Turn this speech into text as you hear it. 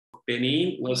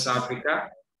Benin, West Africa.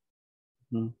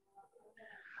 Mm.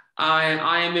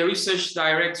 I am a research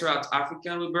director at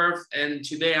African Rebirth, and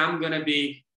today I'm going to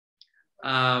be,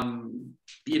 I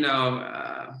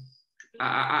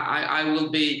will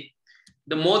be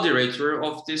the moderator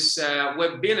of this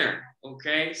webinar.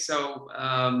 Okay, so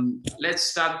let's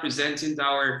start presenting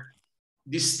our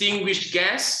distinguished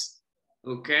guests.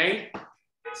 Okay,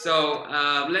 so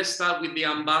let's start with the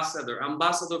ambassador.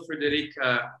 Ambassador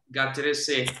Frederica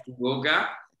Gaterese Goga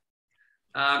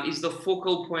is the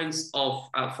focal points of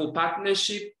for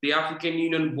partnership, the African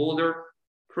Union Border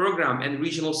Program and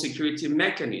Regional Security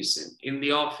Mechanism in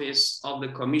the Office of the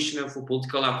Commissioner for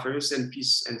Political Affairs and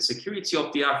Peace and Security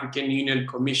of the African Union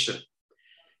Commission.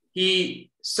 He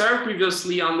served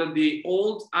previously under the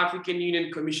old African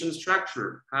Union Commission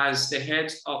structure as the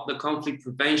head of the Conflict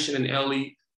Prevention and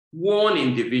Early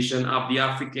Warning Division of the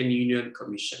African Union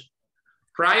Commission.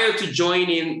 Prior to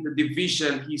joining the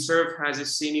division, he served as a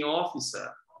senior officer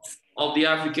of the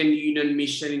African Union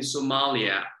Mission in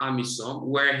Somalia, AMISOM,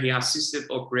 where he assisted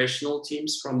operational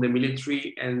teams from the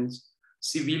military and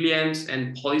civilians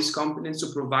and police components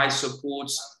to provide support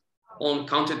on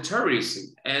counterterrorism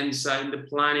and in the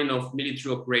planning of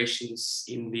military operations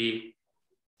in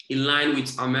line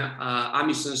with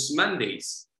AMISOM's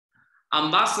mandates.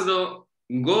 Ambassador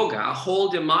Ngoga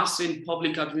holds a Master in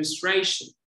Public Administration.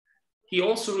 He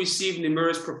also received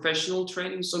numerous professional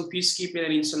trainings on peacekeeping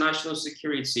and international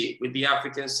security with the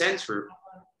African Center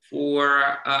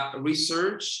for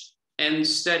Research and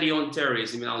Study on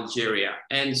Terrorism in Algeria,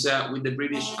 and with the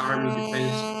British Army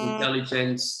Defense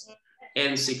Intelligence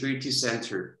and Security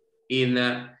Center in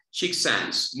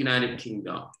Chiksans, United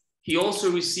Kingdom. He also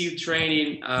received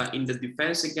training in the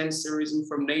Defense Against Terrorism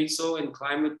from NATO and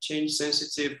climate change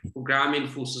sensitive programming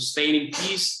for sustaining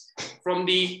peace from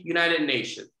the United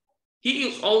Nations. He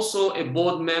is also a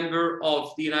board member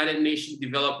of the United Nations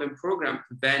Development Program,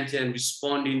 Preventing and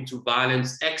Responding to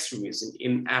Violence Extremism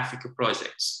in Africa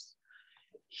projects.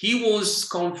 He was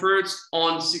conferred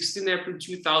on 16 April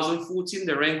 2014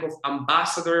 the rank of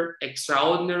Ambassador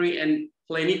Extraordinary and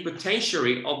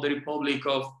Plenipotentiary of the Republic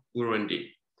of Burundi.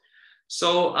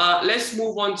 So let's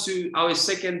move on to our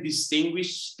second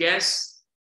distinguished guest,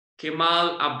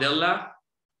 Kamal Abdallah.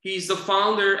 He is the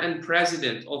founder and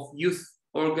president of Youth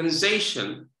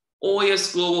Organization,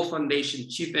 OAS Global Foundation,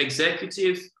 Chief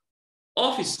Executive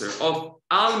Officer of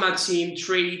Al-Mateen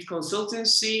Trade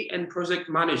Consultancy and Project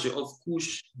Manager of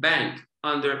Kush Bank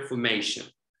under formation.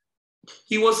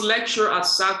 He was lecturer at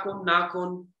Sakon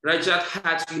Nakhon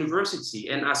Rajabhat University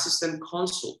and Assistant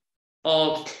Consul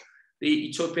of the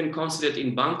Ethiopian Consulate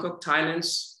in Bangkok, Thailand,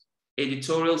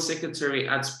 Editorial Secretary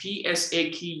at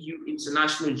PSAKU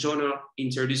International Journal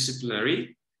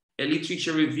Interdisciplinary, a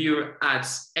literature reviewer at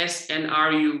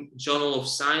SNRU Journal of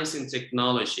Science and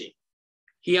Technology.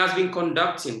 He has been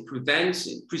conducting,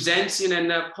 presenting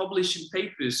and publishing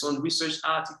papers on research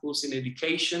articles in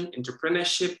education,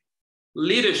 entrepreneurship,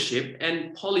 leadership,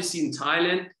 and policy in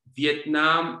Thailand,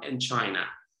 Vietnam, and China.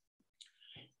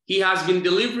 He has been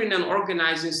delivering and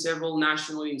organizing several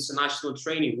national and international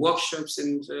training workshops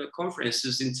and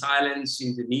conferences in Thailand,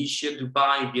 Indonesia,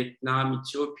 Dubai, Vietnam,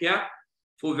 Ethiopia,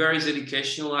 for various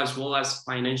educational as well as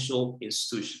financial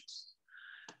institutions.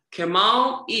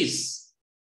 Kamal is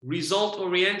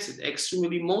result-oriented,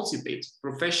 extremely motivated,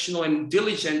 professional and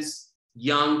diligent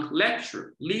young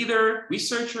lecturer, leader,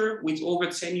 researcher with over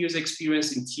 10 years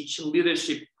experience in teaching,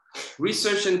 leadership,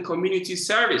 research and community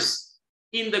service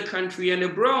in the country and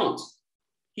abroad.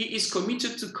 He is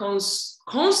committed to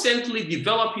constantly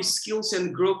develop his skills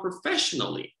and grow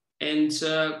professionally, and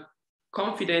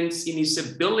confidence in his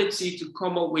ability to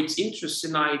come up with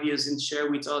interesting ideas and share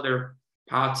with others,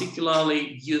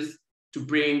 particularly youth, to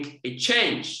bring a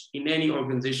change in any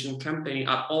organization, company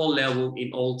at all levels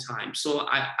in all time. So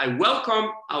I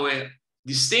welcome our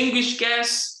distinguished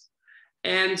guests,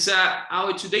 and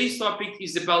our today's topic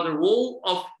is about the role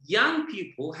of young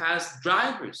people as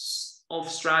drivers of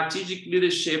strategic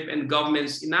leadership and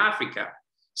governments in Africa.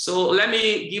 So let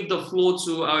me give the floor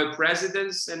to our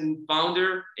president and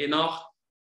founder, Enoch.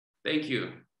 Thank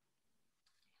you.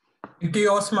 Thank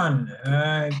you, Osman.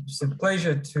 It's a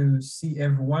pleasure to see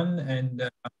everyone, and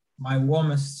my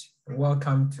warmest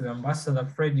welcome to Ambassador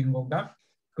Fred Ngoga.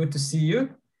 Good to see you.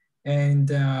 And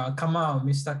Kamal,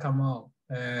 Mr. Kamal.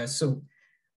 So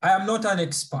I am not an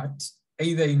expert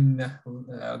either in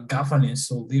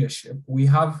governance or leadership. We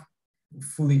have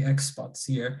fully experts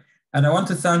here. And I want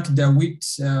to thank Dawit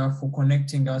for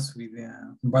connecting us with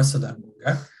Ambassador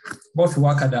Ngoga. Both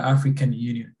work at the African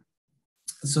Union.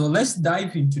 So let's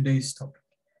dive into today's topic.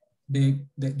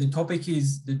 The topic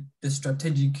is the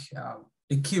strategic,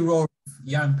 the key role of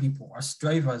young people as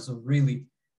drivers of really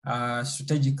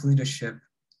strategic leadership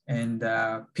and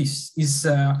peace. Is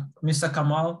Mr.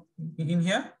 Kamal in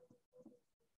here?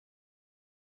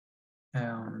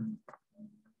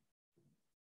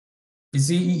 Is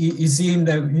he in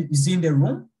the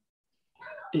room?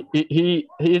 He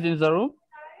is in the room.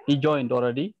 He joined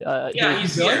already. Yeah,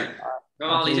 he's here.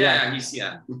 Kamal, yeah, he's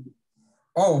here.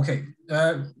 Oh, okay.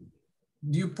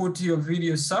 Do you put your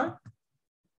video, sir?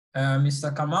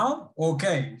 Mr. Kamal?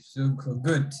 Okay, so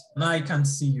good. Now I can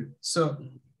see you. So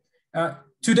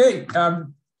today,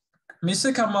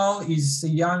 Mr. Kamal is a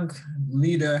young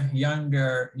leader, young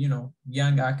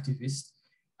activist.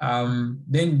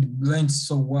 Then learned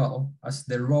so well as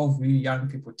the role of young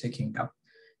people taking up.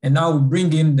 And now we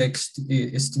bring in the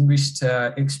distinguished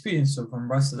experience of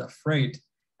Ambassador Fred,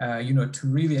 to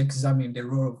really examine the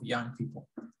role of young people.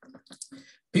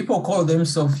 People call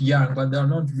themselves young, but they're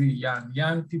not really young.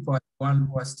 Young people are the ones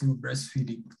who are still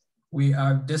breastfeeding. We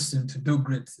are destined to do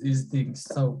great things.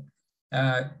 So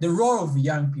the role of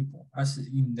young people as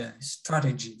in the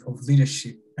strategy of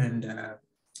leadership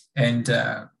and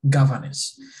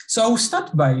governance. So I'll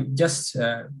start by just,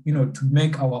 to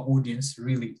make our audience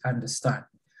really understand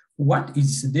what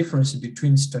is the difference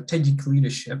between strategic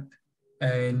leadership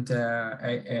and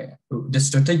the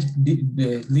strategic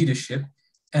leadership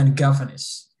and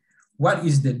governance. What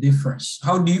is the difference?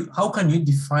 How can you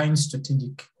define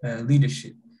strategic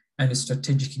leadership and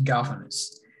strategic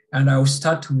governance? And I'll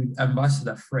start with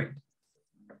Ambassador Fred.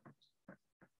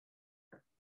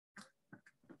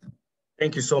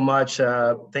 Thank you so much.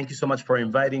 Thank you so much for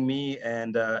inviting me.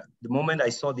 And the moment I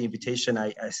saw the invitation,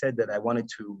 I said that I wanted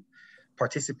to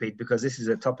participate because this is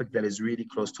a topic that is really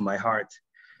close to my heart.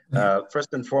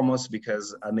 First and foremost,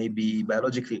 because I may be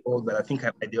biologically old, but I think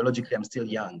ideologically I'm still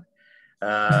young.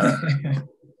 And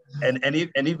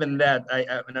even that,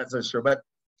 I'm not so sure. But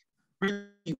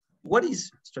really, what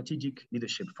is strategic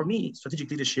leadership? For me,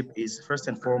 strategic leadership is first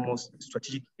and foremost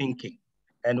strategic thinking.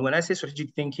 And when I say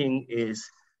strategic thinking is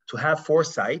to have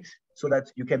foresight so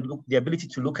that you can the ability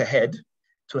to look ahead,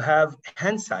 to have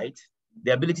hindsight,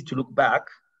 the ability to look back,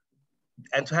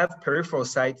 and to have peripheral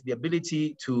sight, the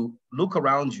ability to look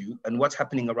around you and what's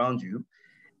happening around you,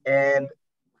 and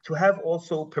to have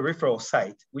also peripheral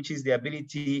sight, which is the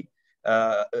ability,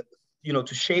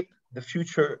 to shape the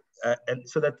future and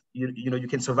so that you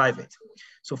can survive it.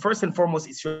 So first and foremost,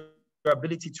 it's your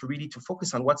ability to really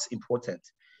focus on what's important.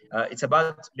 It's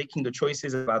about making the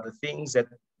choices about the things that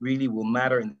really will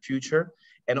matter in the future,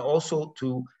 and also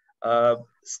to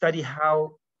study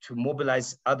how to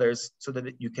mobilize others so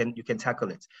that you can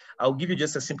tackle it. I'll give you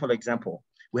just a simple example.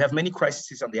 We have many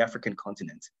crises on the African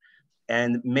continent,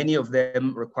 and many of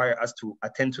them require us to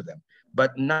attend to them.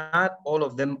 But not all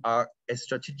of them are as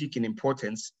strategic in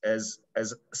importance as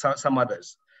some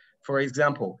others. For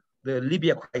example, the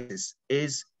Libya crisis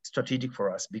is strategic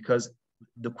for us because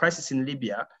the crisis in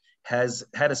Libya has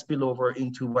had a spillover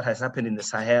into what has happened in the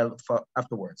Sahel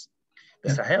afterwards.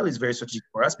 The Sahel is very strategic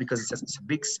for us because it's a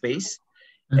big space,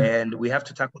 and we have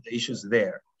to tackle the issues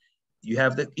there. You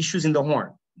have the issues in the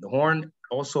Horn. The Horn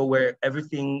also where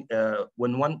everything,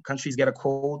 when one countries get a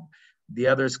cold, the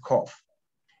others cough.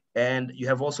 And you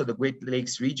have also the Great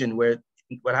Lakes region where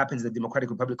what happens in the Democratic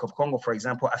Republic of Congo, for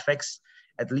example, affects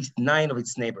at least 9 of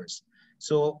its neighbors.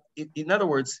 So in other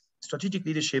words, strategic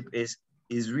leadership is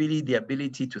really the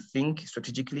ability to think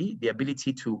strategically, the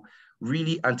ability to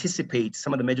really anticipate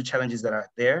some of the major challenges that are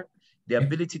there, the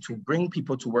ability to bring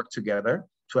people to work together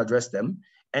to address them,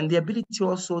 and the ability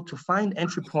also to find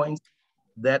entry points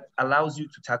that allows you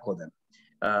to tackle them.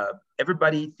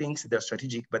 Everybody thinks they're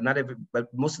strategic, but but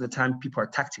most of the time people are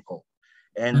tactical.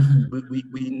 And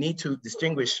we need to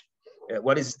distinguish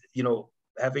what is,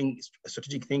 having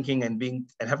strategic thinking and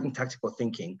having tactical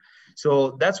thinking.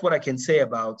 So that's what I can say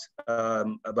about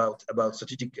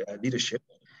strategic leadership.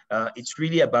 It's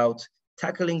really about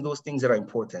tackling those things that are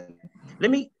important.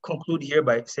 Let me conclude here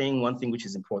by saying one thing which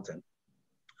is important.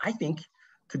 I think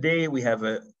today we have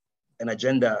an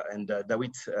agenda, and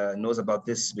David knows about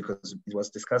this because it was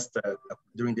discussed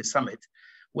during the summit,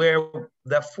 where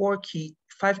there are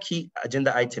 5 key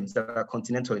agenda items that are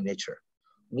continental in nature.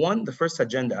 One, the first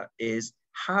agenda is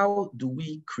how do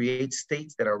we create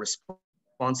states that are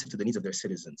responsive to the needs of their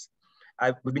citizens?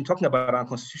 We've been talking about our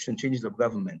constitution changes of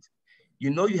government.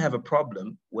 You have a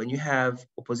problem when you have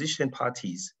opposition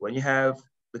parties, when you have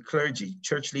the clergy,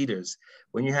 church leaders,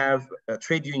 when you have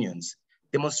trade unions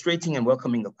demonstrating and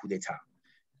welcoming a coup d'etat.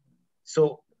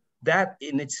 So that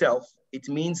in itself, it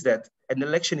means that an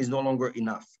election is no longer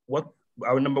enough. What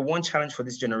our number one challenge for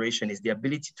this generation is the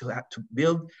ability to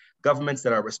build governments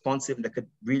that are responsive, that could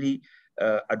really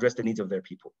address the needs of their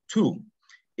people. 2,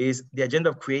 is the agenda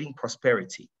of creating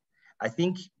prosperity. I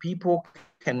think people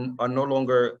are no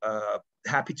longer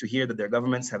happy to hear that their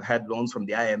governments have had loans from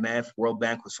the IMF, World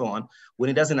Bank, or so on, when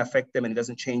it doesn't affect them and it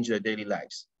doesn't change their daily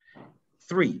lives.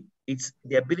 3, it's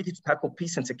the ability to tackle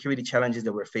peace and security challenges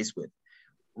that we're faced with.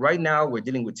 Right now, we're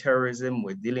dealing with terrorism,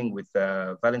 we're dealing with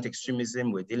violent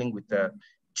extremism, we're dealing with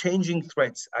changing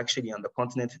threats actually on the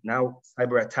continent, now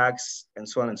cyber attacks and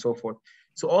so on and so forth.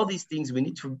 So all these things, we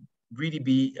need to really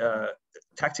be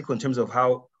tactical in terms of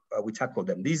how we tackle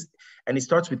them. And it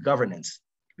starts with governance,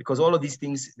 because all of these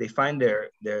things, they find their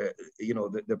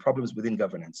problems within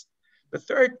governance. The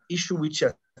third issue, which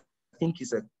I think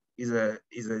is of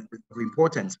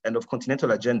importance and of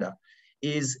continental agenda,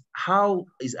 is how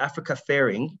is Africa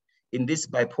faring in this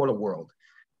bipolar world?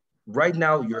 Right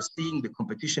now, you're seeing the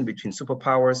competition between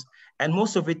superpowers, and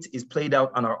most of it is played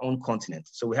out on our own continent.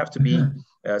 So we have to be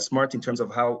smart in terms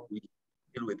of how we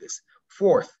deal with this.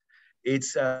 Fourth,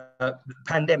 it's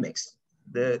pandemics.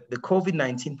 The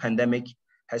COVID-19 pandemic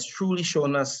has truly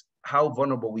shown us how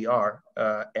vulnerable we are,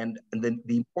 and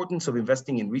the importance of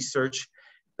investing in research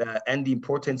and the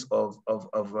importance of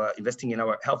investing in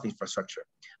our health infrastructure.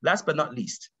 Last but not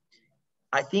least,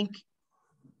 I think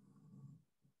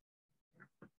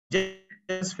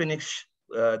just finished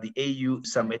the AU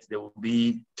summit. There will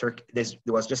be there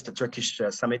was just a Turkish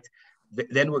summit.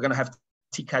 Then we're going to have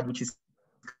TCAD, which is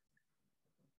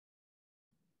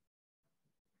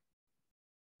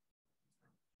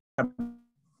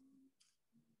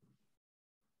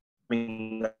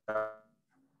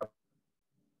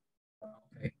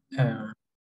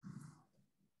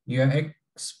you're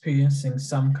experiencing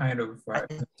some kind of I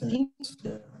think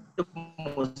the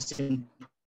most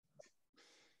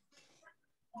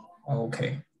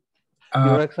okay.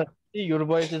 Your Excellency, your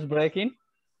voice is breaking.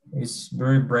 It's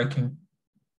very breaking.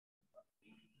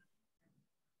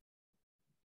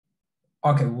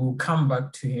 Okay, we'll come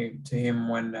back to him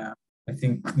when I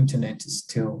think internet is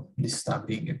still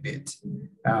disturbing a bit.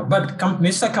 But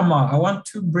Mr. Kamal, I want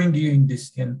to bring you in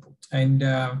this input, and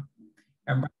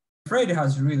Fred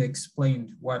has really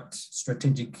explained what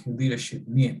strategic leadership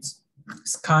means.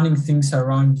 Scanning things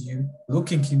around you,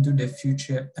 looking into the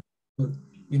future,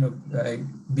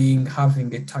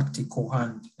 having a tactical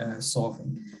hand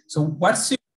solving. So what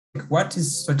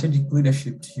is strategic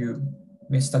leadership to you,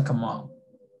 Mr. Kamal?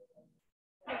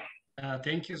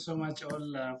 Thank you so much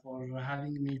all for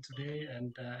having me today,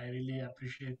 and I really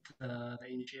appreciate the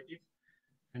initiative,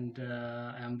 and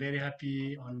I'm very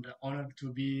happy and honored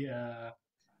to be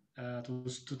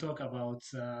to talk about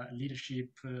leadership,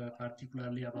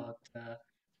 particularly about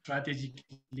strategic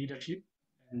leadership.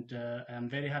 And I'm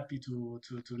very happy to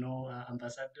know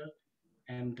Ambassador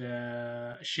and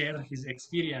share his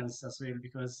experience as well,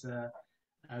 because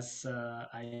as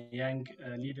a young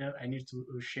leader, I need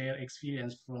to share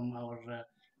experience from our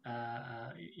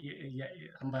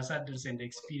ambassadors and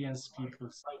experienced people.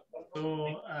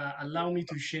 So allow me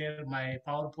to share my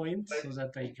PowerPoint so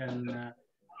that I can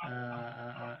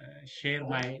share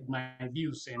my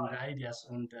views and ideas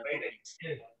on the topics.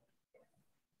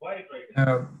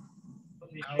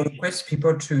 I'll request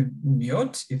people to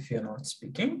mute if you're not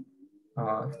speaking,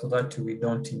 so that we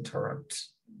don't interrupt.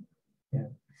 Yeah.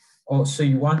 Oh, so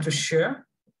you want to share?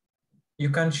 You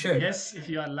can share. Yes, if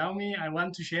you allow me, I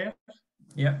want to share.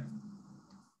 Yeah.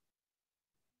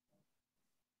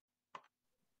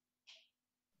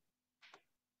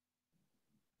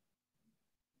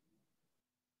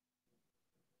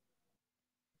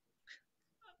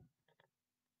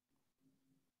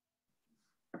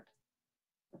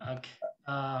 Okay.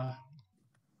 I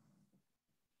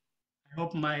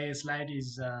hope my slide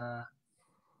is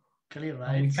clear,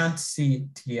 right? We can't see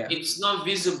it yet. It's not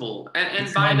visible.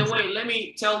 And by the way, let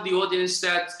me tell the audience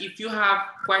that if you have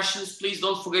questions, please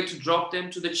don't forget to drop them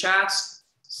to the chats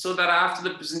so that after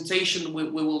the presentation, we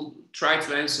will try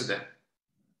to answer them.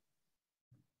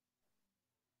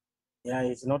 Yeah,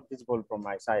 it's not visible from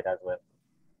my side as well.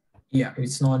 Yeah,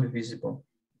 it's not visible.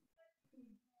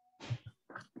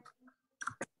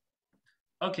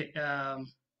 Okay.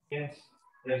 Yes,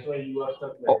 that's why you are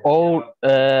stuck.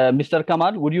 Mr.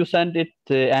 Kamal, would you send it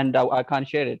and I can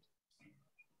share it?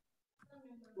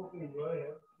 So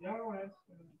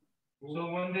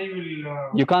one day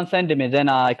we'll. You can send me, then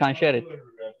I can share it.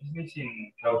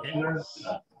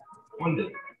 One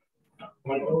day.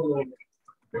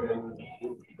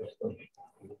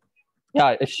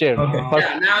 Yeah, it's shared. Okay.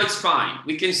 Yeah, now it's fine.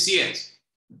 We can see it.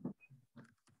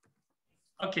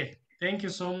 Okay. Thank you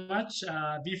so much.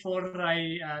 Before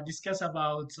I discuss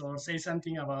about or say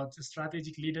something about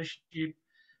strategic leadership,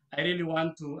 I really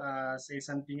want to say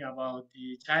something about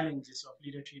the challenges of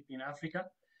leadership in Africa.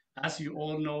 As you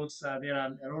all know, there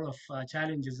are a lot of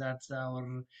challenges that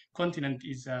our continent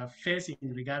is facing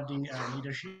regarding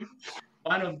leadership.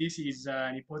 One of these is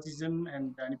nepotism,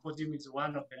 and nepotism is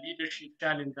one of the leadership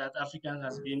challenges that Africa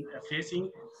has been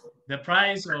facing. The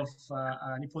price of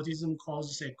nepotism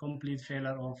causes a complete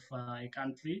failure of a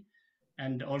country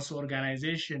and also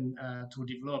organization to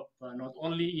develop, not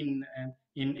only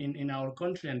in our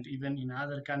continent, even in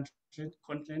other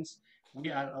continents. They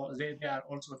are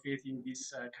also facing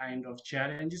this kind of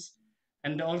challenges.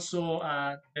 And also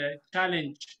the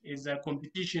challenge is a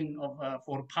competition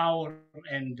for power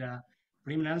and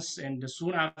preeminence. And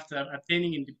soon after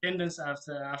attaining independence,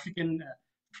 after African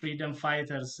freedom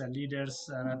fighters and leaders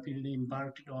rapidly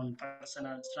embarked on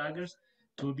personal struggles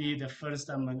to be the first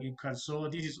among equals. So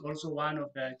this is also one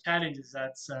of the challenges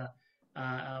that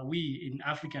we in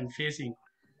African facing.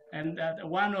 And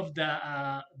one of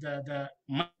the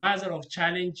mother of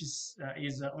challenges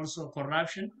is also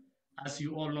corruption. As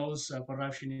you all know,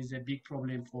 corruption is a big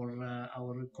problem for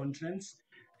our continents,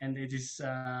 and it is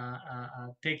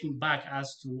taking back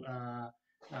us to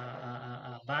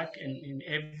back in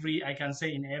every, I can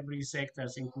say, in every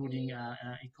sectors, including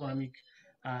economic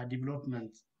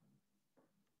development.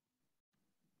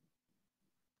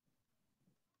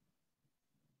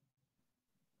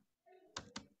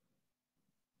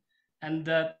 And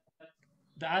the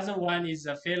other one is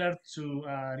a failure to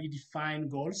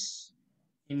redefine goals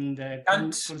in the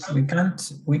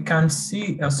we can't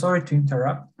see, sorry to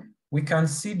interrupt. We can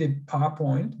see the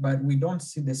PowerPoint, but we don't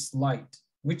see the slide.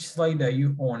 Which slide are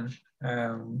you on?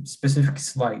 Specific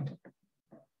slide.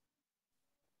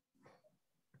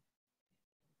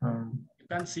 You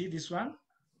can see this one?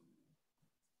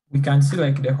 We can see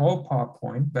like the whole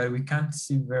PowerPoint, but we can't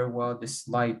see very well the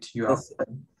slide you have.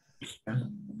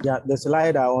 Yeah, the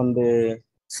slide are on the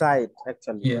side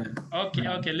actually. Yeah. Okay,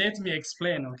 okay. Let me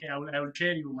explain. Okay, I will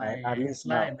share you my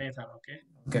slide later. Okay.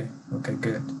 Okay. Okay.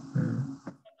 Good.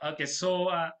 Okay.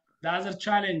 So the other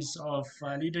challenge of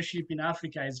leadership in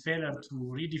Africa is failure to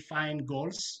redefine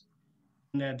goals.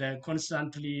 The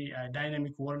constantly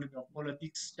dynamic world of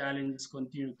politics, challenges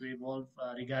continue to evolve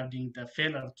regarding the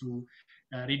failure to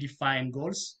redefine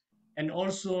goals. And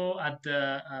also at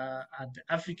the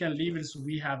African levels,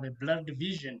 we have a blurred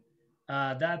vision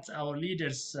that our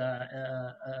leaders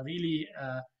really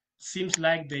seems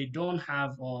like they don't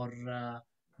have, or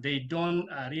they don't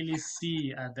really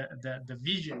see the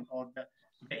vision or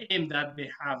the aim that they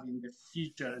have in the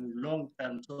future and long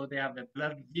term. So they have a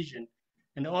blurred vision.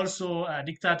 And also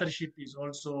dictatorship is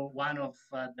also one of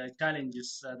the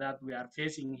challenges that we are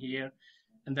facing here.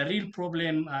 And the real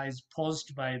problem is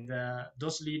posed by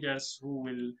those leaders who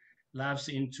will lapse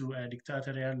into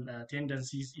dictatorial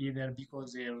tendencies, either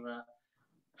because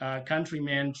their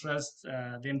countrymen trust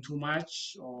them too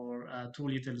much or too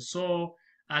little. So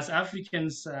as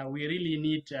Africans, we really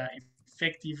need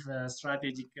effective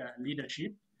strategic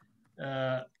leadership.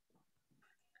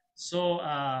 So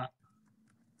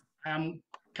I'm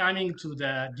coming to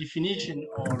the definition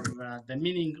or the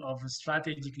meaning of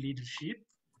strategic leadership.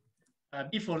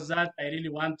 Before that, I really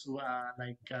want to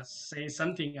say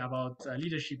something about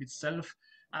leadership itself.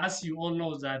 As you all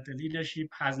know, that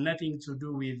leadership has nothing to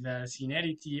do with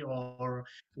seniority or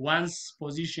one's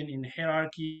position in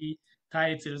hierarchy,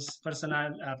 titles,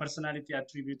 personality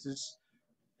attributes.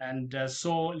 And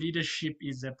so leadership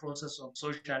is a process of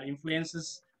social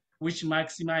influences which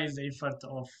maximize the effort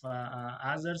of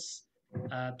others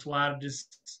towards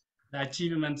the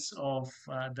achievements of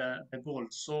the goal.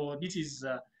 So this is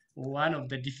one of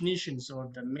the definitions or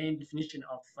the main definition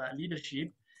of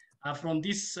leadership. From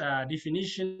this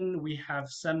definition, we have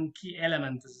some key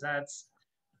elements that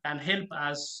can help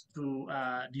us to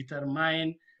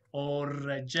determine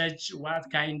or judge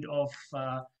what kind of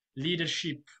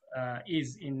leadership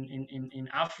is in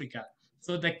Africa.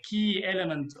 So the key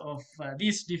element of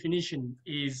this definition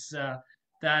is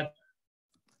that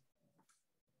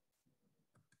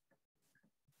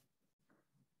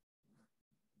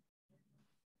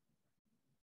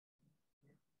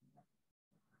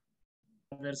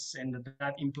others, and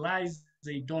that implies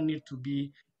they don't need to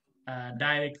be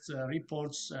direct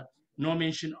reports, no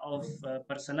mention of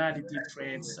personality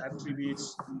traits,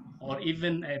 attributes, or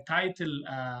even a title.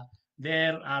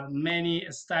 There are many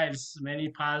styles, many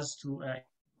paths to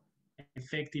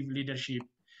effective leadership.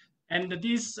 And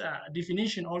this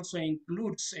definition also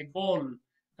includes a goal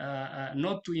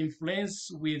not to influence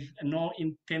with no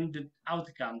intended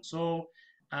outcome. So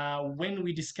when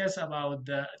we discuss about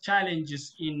the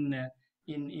challenges in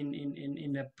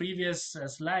the previous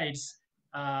slides,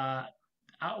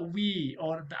 we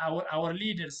or our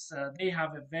leaders, they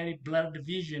have a very blurred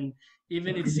vision.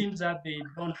 Even it seems that they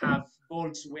don't have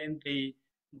goals when they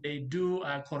do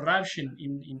corruption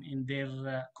in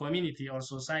their community or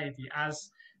society,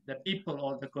 as the people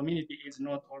or the community is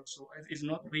not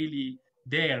really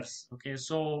theirs. Okay,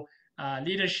 so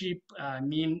leadership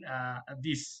mean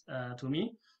this to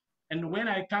me. And when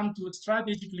I come to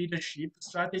strategic leadership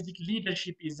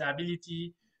is the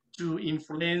ability to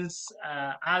influence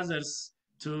others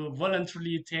to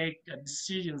voluntarily take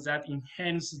decisions that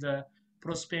enhance the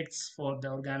prospects for the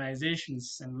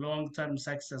organizations and long-term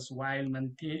success while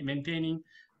maintaining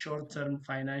short-term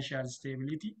financial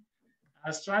stability.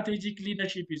 Strategic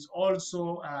leadership is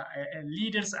also a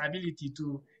leader's ability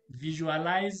to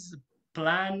visualize,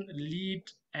 plan, lead,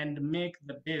 and make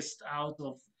the best out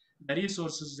of the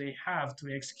resources they have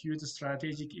to execute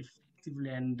strategic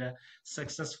effectively and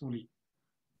successfully.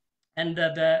 And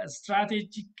the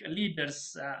strategic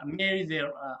leaders marry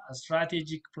their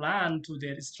strategic plan to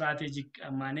their strategic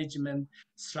management,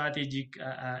 strategic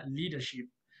leadership.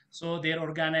 So their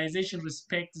organization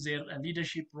respects their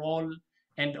leadership role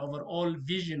and overall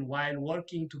vision while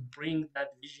working to bring that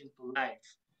vision to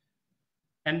life.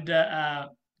 And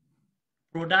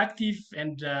productive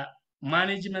and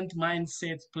management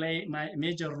mindset play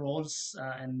major roles,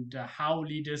 and how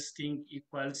leaders think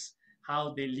equals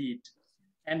how they lead.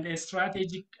 And a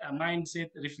strategic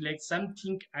mindset reflects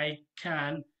something I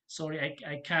can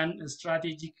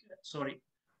strategic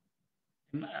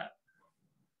um, uh,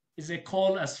 is a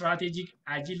call a strategic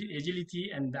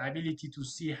agility and the ability to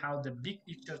see how the big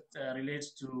picture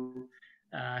relates to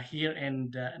here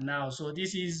and now. So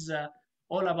this is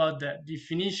all about the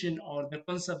definition or the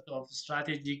concept of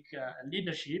strategic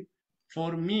leadership.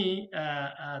 For me,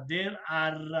 there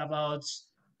are about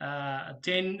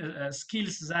 10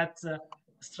 skills that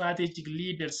strategic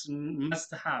leaders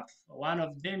must have. One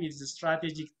of them is the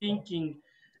strategic thinking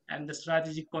and the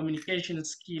strategic communication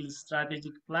skills,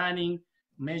 strategic planning,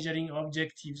 measuring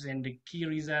objectives and the key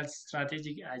results,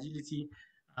 strategic agility,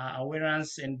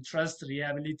 awareness and trust,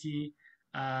 reliability,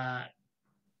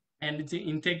 and the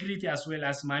integrity, as well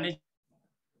as management.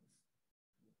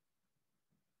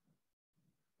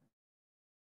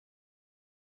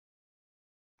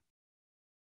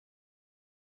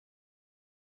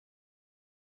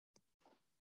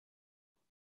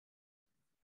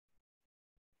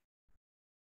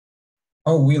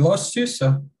 Oh, we lost you,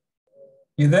 sir.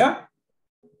 You there?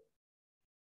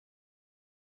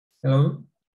 Hello?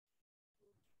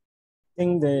 I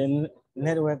think the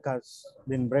network has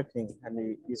been breaking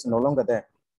and it's no longer there.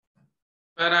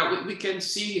 But we can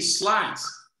see his slides.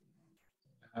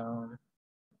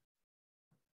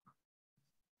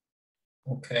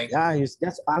 Okay. Yeah, he's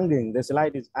just hanging. The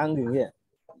slide is hanging here.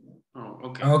 Oh,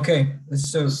 okay. Okay,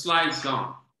 so The slide's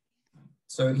gone.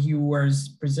 So he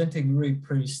was presenting really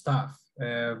pretty stuff,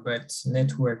 but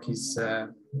network is,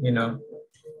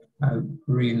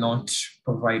 really not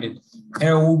provided.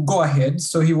 And we'll go ahead.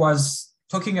 So he was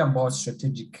talking about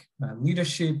strategic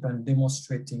leadership and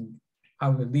demonstrating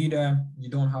how a leader, you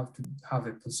don't have to have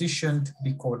a position to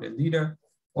be called a leader.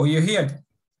 Oh, you're here.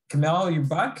 Kamal, you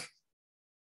back?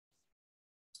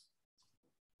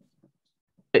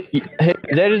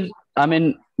 There is,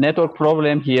 network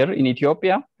problem here in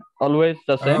Ethiopia. Always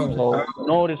the same. So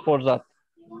no worries for that.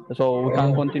 So we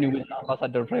can continue with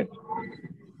Ambassador Fred.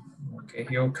 Okay,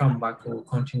 he'll come back. We'll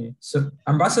continue. So,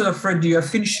 Ambassador Fred, you are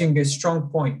finishing a strong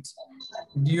point.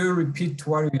 Do you repeat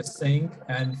what you're saying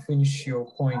and finish your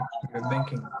point you're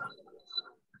making?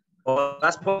 Well,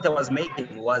 last point I was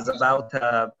making was about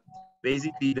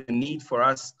basically the need for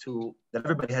us that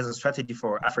everybody has a strategy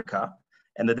for Africa,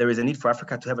 and that there is a need for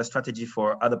Africa to have a strategy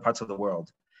for other parts of the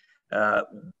world. The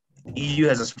EU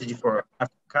has a strategy for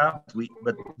Africa,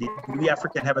 but we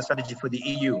African have a strategy for the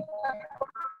EU.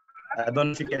 I don't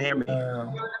know if you can hear me.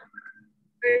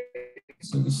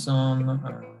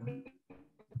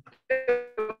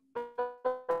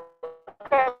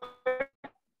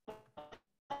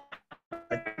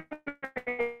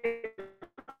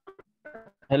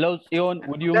 Hello, Sion,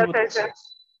 would you mute?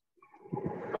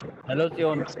 Hello,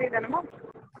 Sion.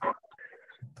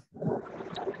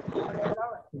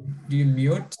 Do you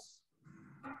mute,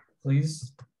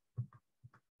 please?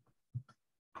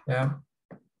 Yeah.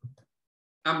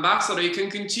 Ambassador, you can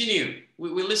continue.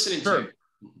 We're listening to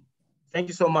you. Thank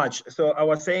you so much. So I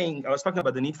was talking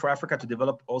about the need for Africa to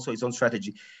develop also its own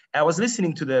strategy. I was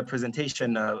listening to the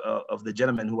presentation of the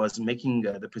gentleman who was making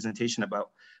the presentation about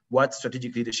what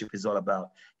strategic leadership is all about.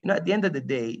 At the end of the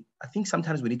day, I think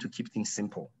sometimes we need to keep things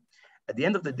simple. At the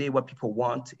end of the day, what people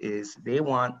want is they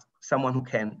want someone who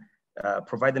can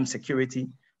provide them security,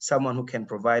 someone who can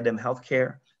provide them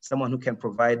healthcare, someone who can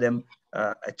provide them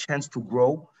a chance to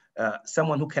grow,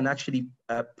 someone who can actually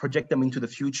project them into the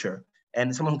future,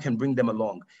 and someone who can bring them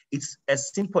along. It's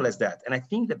as simple as that. And I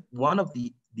think that one of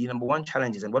the number one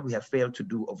challenges and what we have failed to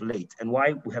do of late, and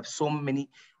why we have so many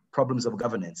problems of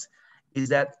governance, is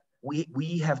that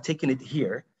we have taken it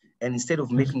here, and instead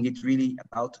of making it really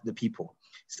about the people.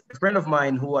 A friend of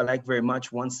mine who I like very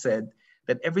much once said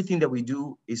that everything that we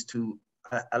do is to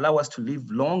allow us to live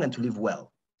long and to live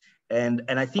well. And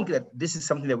I think that this is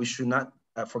something that we should not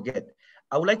forget.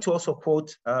 I would like to also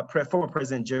quote former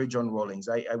President Jerry John Rawlings.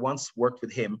 I once worked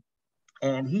with him,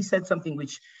 and he said something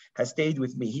which has stayed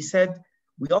with me. He said,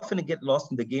 we often get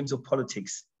lost in the games of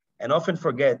politics and often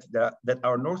forget that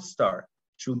our North Star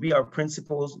should be our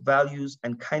principles, values,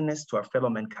 and kindness to our fellow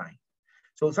mankind.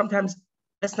 So sometimes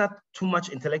let's not too much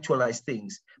intellectualize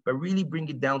things, but really bring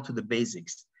it down to the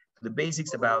basics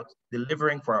about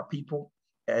delivering for our people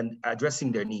and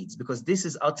addressing their needs, because this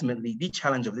is ultimately the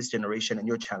challenge of this generation and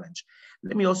your challenge.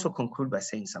 Let me also conclude by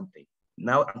saying something.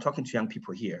 Now I'm talking to young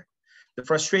people here. The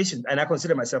frustration, and I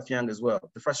consider myself young as well,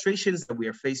 the frustrations that we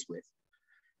are faced with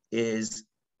has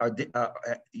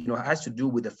to do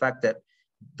with the fact that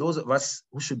those of us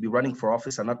who should be running for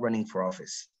office are not running for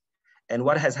office. And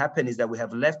what has happened is that we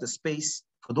have left the space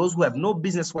for those who have no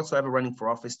business whatsoever running for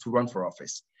office to run for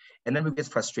office. And then we get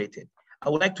frustrated. I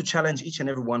would like to challenge each and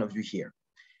every one of you here.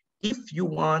 If you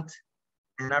want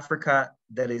an Africa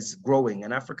that is growing,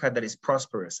 an Africa that is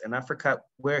prosperous, an Africa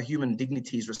where human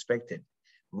dignity is respected,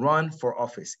 run for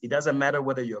office. It doesn't matter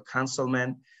whether you're a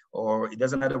councilman or it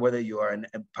doesn't matter whether you are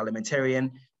a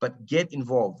parliamentarian, but get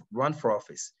involved, run for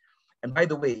office. And by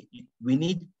the way, we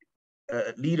need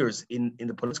leaders in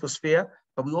the political sphere,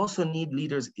 but we also need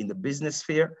leaders in the business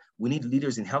sphere. We need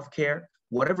leaders in healthcare.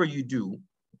 Whatever you do,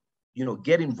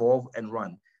 get involved and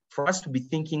run. For us to be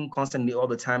thinking constantly all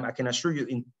the time, I can assure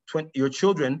you, your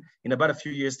children, in about a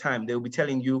few years' time, they will be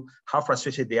telling you how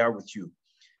frustrated they are with you.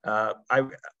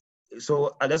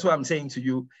 So that's what I'm saying to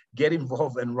you, get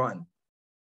involved and run.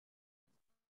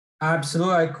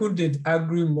 Absolutely, I couldn't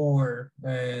agree more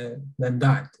than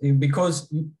that.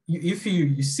 Because if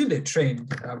you see the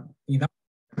trend,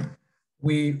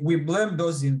 we blame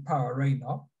those in power right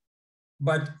now,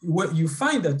 but what you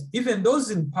find that even those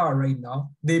in power right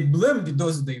now, they blamed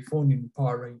those they found in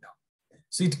power right now.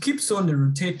 So it keeps on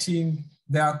rotating.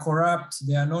 They are corrupt.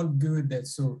 They are not good.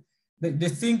 So the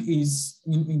thing is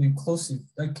inclusive.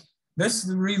 Like, let's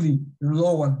really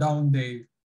lower down the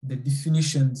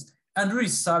definitions and really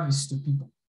service to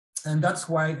people. And that's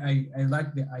why I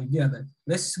like the idea that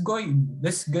let's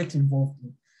get involved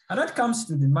in. And that comes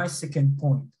to my second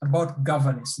point about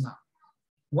governance now.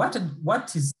 What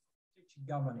is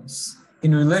governance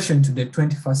in relation to the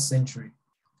 21st century?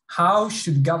 How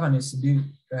should governance be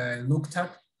looked at?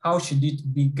 How should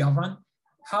it be governed?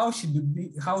 How should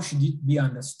it be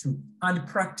understood and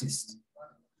practiced?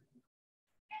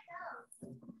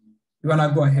 You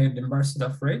wanna go ahead, Ambassador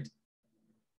Fred?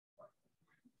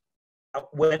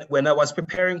 When I was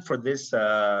preparing for this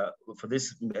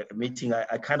meeting,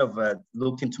 I kind of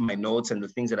looked into my notes and the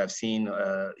things that I've seen,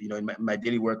 in my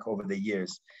daily work over the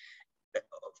years.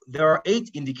 There are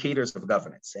 8 indicators of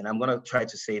governance, and I'm going to try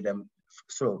to say them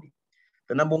slowly.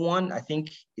 The number one, I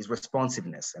think, is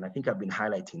responsiveness, and I think I've been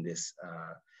highlighting this.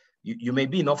 You may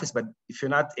be in office, but if you're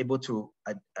not able to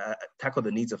tackle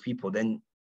the needs of people, then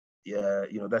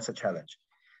that's a challenge.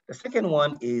 The second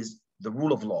one is the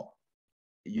rule of law.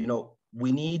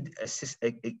 We need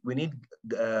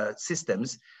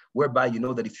systems whereby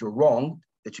that if you're wrong,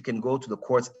 that you can go to the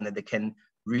courts and that they can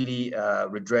really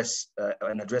redress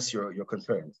and address your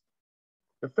concerns.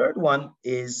 The third one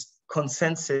is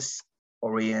consensus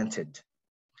oriented.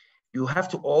 You have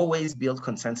to always build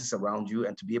consensus around you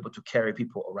and to be able to carry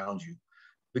people around you,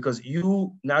 because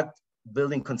you not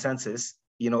building consensus,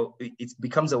 it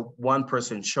becomes a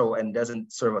one-person show and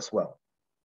doesn't serve us well.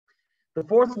 The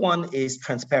fourth one is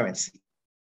transparency.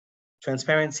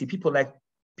 Transparency, people like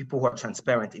people who are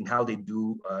transparent in how they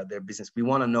do their business. We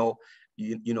want to know,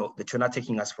 that you're not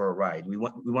taking us for a ride. We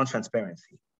want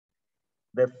transparency.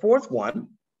 The fourth one,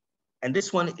 and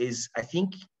this one is, I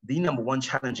think, the number one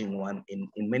challenging one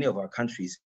in many of our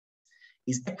countries,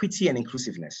 is equity and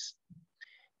inclusiveness.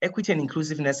 Equity and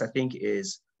inclusiveness, I think,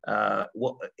 is a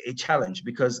challenge,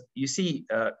 because you see,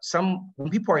 when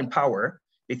people are in power,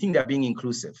 they think they're being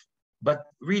inclusive. But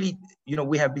really,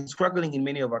 we have been struggling in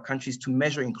many of our countries to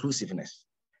measure inclusiveness.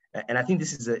 And I think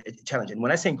this is a challenge. And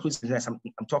when I say inclusiveness, I'm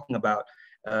talking about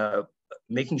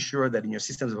making sure that in your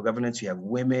systems of governance, you have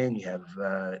women, you have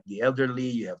the elderly,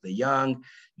 you have the young,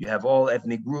 you have all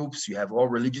ethnic groups, you have all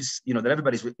religious, that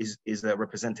everybody is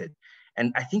represented.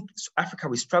 And I think Africa,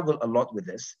 we struggle a lot with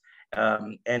this,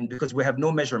 and because we have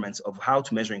no measurements of how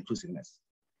to measure inclusiveness.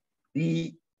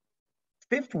 The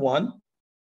fifth one,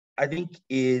 I think,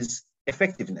 is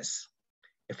effectiveness.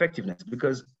 Effectiveness,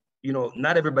 because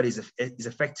not everybody is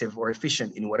effective or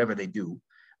efficient in whatever they do.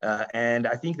 And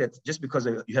I think that just because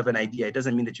you have an idea, it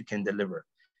doesn't mean that you can deliver.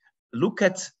 Look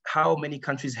at how many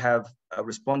countries have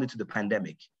responded to the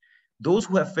pandemic. Those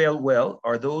who have failed well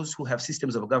are those who have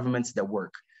systems of governments that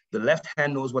work. The left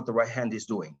hand knows what the right hand is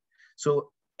doing.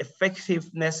 So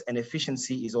effectiveness and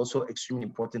efficiency is also extremely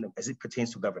important as it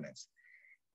pertains to governance.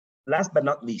 Last but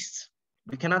not least,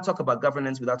 we cannot talk about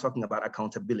governance without talking about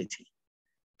accountability.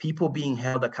 People being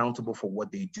held accountable for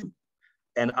what they do,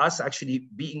 and us actually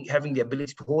having the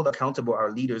ability to hold accountable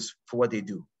our leaders for what they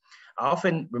do. I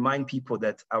often remind people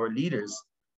that our leaders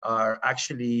are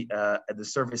actually at the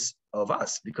service of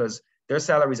us because their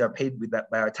salaries are paid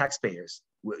by our taxpayers,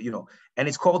 and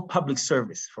it's called public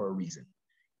service for a reason.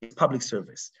 It's public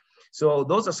service. So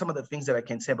those are some of the things that I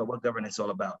can say about what governance is all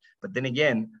about. But then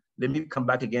again, let me come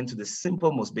back again to the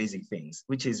simple, most basic things,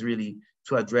 which is really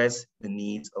to address the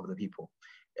needs of the people.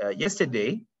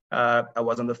 Yesterday, I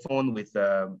was on the phone with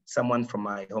someone from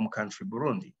my home country,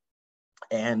 Burundi.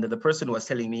 And the person was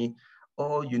telling me,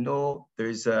 oh,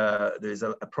 there's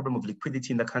a problem of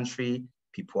liquidity in the country.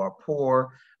 People are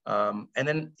poor. And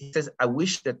then he says, I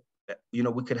wish that,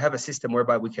 we could have a system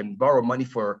whereby we can borrow money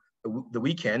for the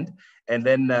weekend and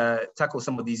then tackle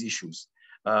some of these issues.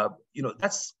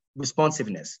 That's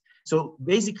responsiveness. So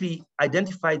basically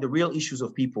identify the real issues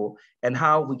of people and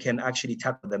how we can actually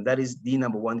tackle them. That is the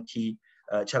number one key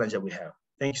challenge that we have.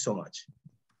 Thank you so much.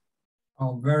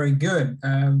 Oh, very good.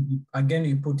 Again,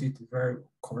 you put it very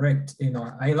correct.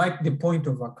 I like the point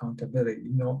of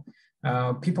accountability.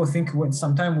 People think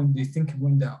sometimes when they think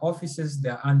when they're officers,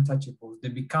 they're untouchable. They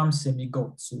become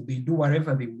semi-gods, so they do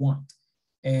whatever they want.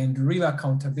 And real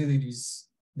accountability is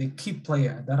the key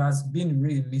player that has been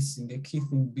really missing, the key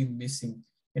thing been missing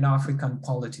in African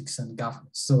politics and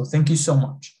governance. So thank you so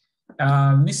much.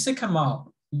 Mr.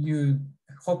 Kamal,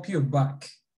 hope you're back.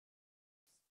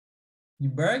 You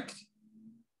back?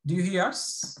 Do you hear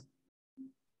us?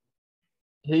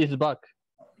 He is back.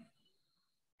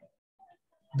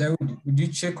 David, would you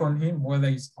check on him whether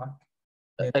he's back?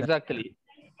 Exactly.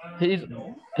 He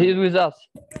is with us.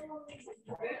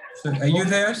 So are you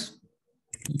there?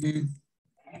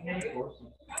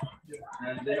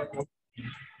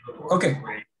 Okay.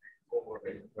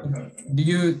 Do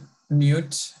you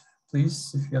mute,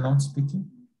 please, if you're not speaking?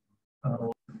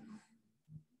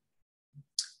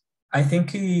 I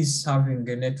think he's having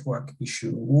a network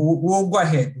issue. We'll go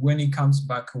ahead. When he comes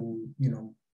back,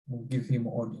 we'll give him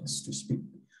audience to speak.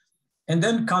 And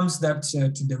then comes that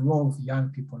to the role of young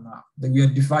people now. That we are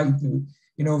divided,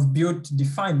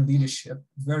 defined leadership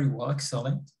very well,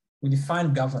 excellent. We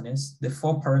define governance, the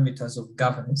 4 parameters of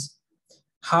governance.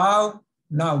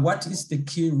 What is the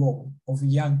key role of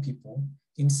young people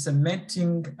in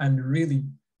cementing and really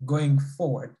going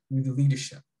forward with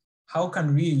leadership? How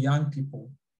can really young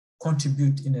people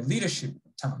contribute in a leadership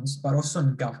terms, but also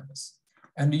in governance?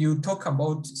 And you talk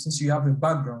about, since you have a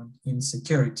background in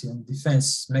security and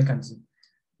defense mechanism,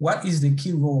 what is the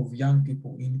key role of young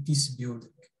people in peace building?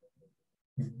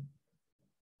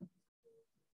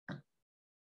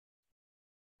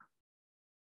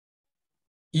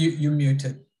 You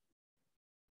muted.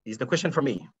 Is the question for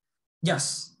me?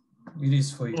 Yes, it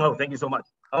is for you. Oh, thank you so much.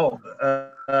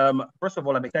 First of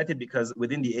all, I'm excited because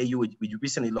within the AU, we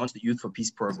recently launched the Youth for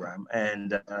Peace program,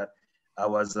 and I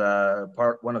was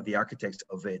one of the architects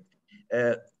of it.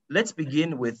 Let's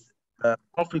begin with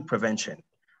conflict prevention.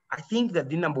 I think that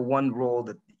the number one role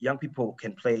that young people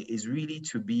can play is really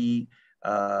to be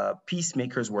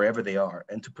peacemakers wherever they are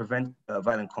and to prevent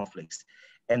violent conflicts.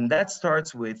 And that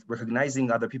starts with recognizing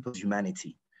other people's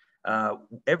humanity.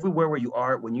 Everywhere where you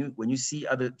are, when you see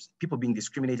other people being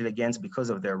discriminated against because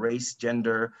of their race,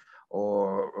 gender,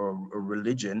 or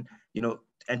religion,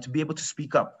 and to be able to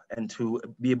speak up and to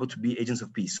be able to be agents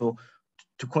of peace. So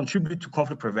to contribute to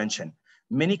conflict prevention.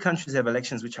 Many countries have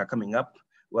elections which are coming up.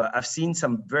 Well, I've seen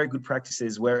some very good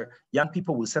practices where young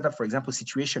people will set up, for example,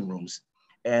 situation rooms,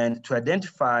 and to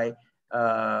identify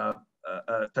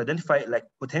like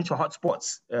potential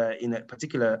hotspots in a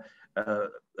particular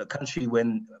country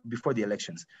before the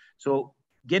elections. So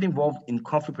get involved in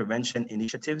conflict prevention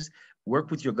initiatives,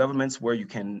 work with your governments where you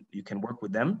can work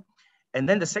with them. And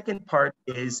then the second part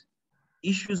is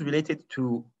issues related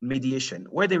to mediation.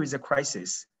 Where there is a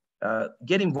crisis,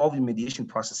 get involved in mediation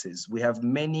processes. We have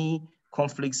many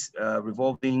conflicts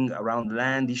revolving around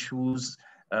land issues,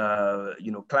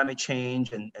 climate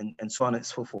change, and so on and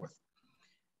so forth.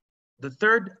 The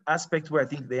third aspect where I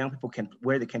think the young people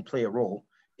where they can play a role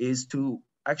is to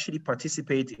actually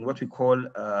participate in what we call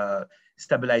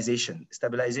stabilization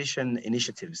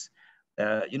initiatives.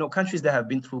 Countries that have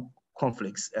been through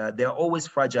conflicts, they're always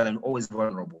fragile and always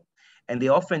vulnerable. And they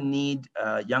often need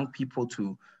young people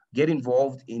to get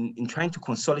involved in trying to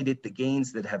consolidate the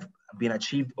gains that have been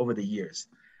achieved over the years.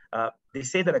 They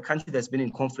say that a country that's been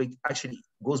in conflict actually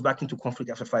goes back into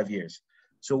conflict after 5 years.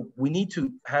 So we need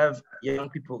to have young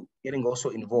people getting also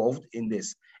involved in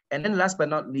this. And then last but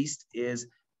not least is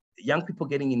young people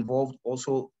getting involved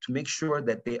also to make sure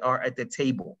that they are at the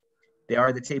table. They are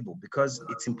at the table because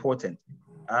it's important.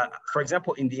 For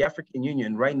example, in the African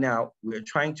Union right now, we're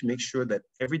trying to make sure that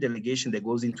every delegation that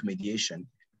goes into mediation,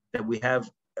 that we have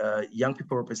young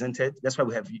people represented. That's why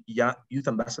we have youth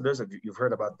ambassadors. You've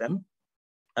heard about them.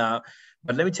 But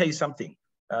let me tell you something.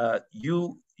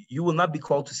 You will not be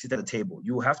called to sit at the table.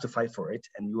 You will have to fight for it,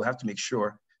 and you will have to make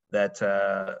sure that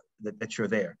that you're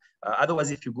there.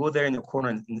 Otherwise, if you go there in the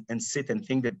corner and sit and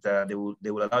think that they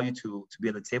will allow you to be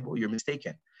at the table, you're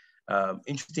mistaken.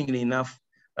 Interestingly enough,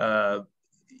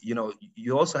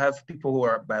 you also have people who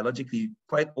are biologically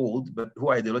quite old, but who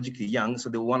are ideologically young, so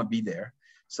they want to be there.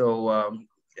 So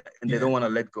and they don't want to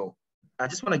let go. I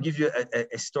just want to give you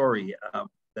a story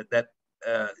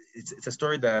it's a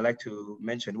story that I like to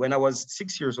mention. When I was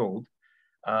 6 years old,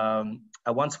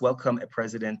 I once welcomed a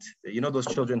president. You know those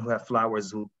children who have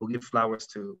flowers, who give flowers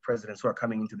to presidents who are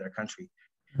coming into their country.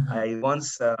 I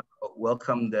once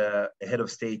welcomed a head of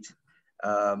state,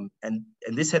 and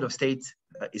this head of state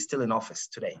is still in office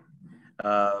today,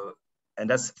 and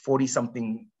that's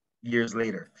 40-something years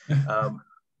later.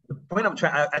 The point I'm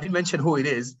trying, I didn't mention who it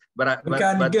is, but I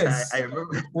remember.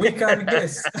 We can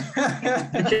guess.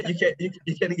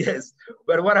 you can guess.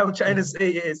 But what I'm trying to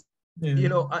say is,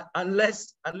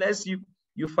 unless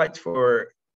you fight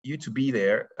for you to be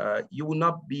there, you will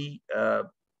not be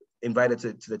invited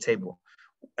to the table.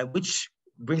 Which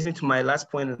brings me to my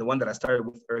last point, and the one that I started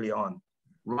with early on.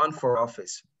 Run for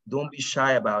office. Don't be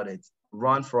shy about it.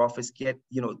 Run for office.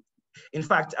 In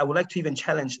fact, I would like to even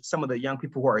challenge some of the young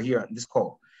people who are here on this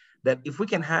call, that if we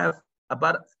can have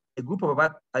about a group of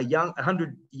about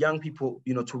 100 young people,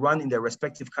 to run in their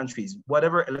respective countries,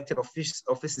 whatever elected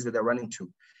offices that they're running to,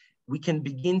 we can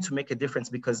begin to make a difference,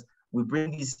 because we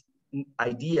bring these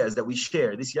ideas that we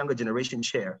share, this younger generation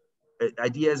share,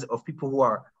 ideas of people who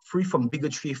are free from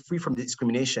bigotry, free from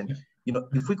discrimination.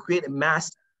 If we create a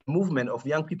mass movement of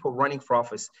young people running for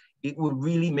office, it will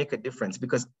really make a difference,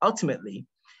 because ultimately,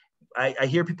 I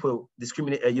hear people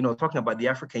discriminate, talking about the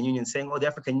African Union, saying, oh, the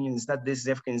African Union is not this,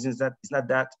 the African Union is that, it's not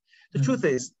that. The truth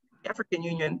is, the African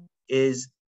Union is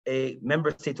a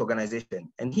member state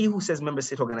organization. And he who says member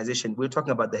state organization, we're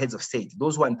talking about the heads of state,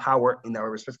 those who are in power in our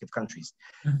respective countries.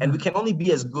 And we can only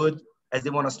be as good as they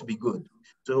want us to be good.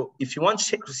 So if you want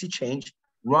to see change,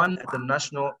 run at the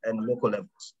national and local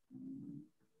levels.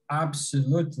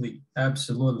 Absolutely,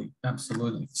 absolutely,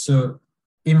 absolutely. So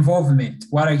involvement,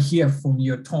 what I hear from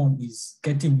your tone is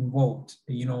getting involved.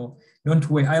 Don't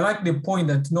wait. I like the point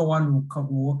that no one will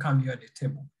welcome you at the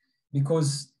table,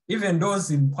 because even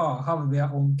those in power have their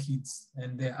own kids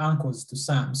and their uncles to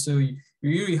some. So you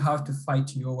really have to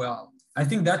fight your way out. I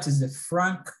think that is a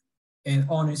frank and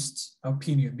honest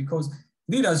opinion, because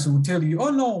leaders will tell you, oh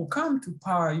no, come to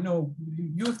power,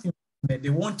 youth, they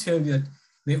won't tell you that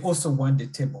they also want the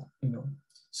table,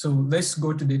 So let's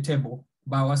go to the table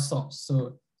by ourselves.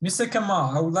 So Mr.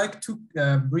 Kamal, I would like to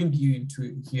bring you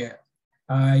into here.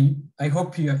 I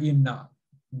hope you are in now.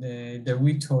 The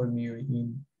week told me you're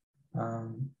in.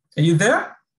 Are you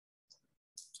there?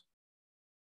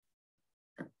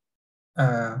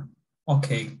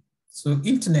 Okay, so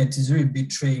internet is really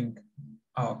betraying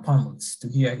our panelists to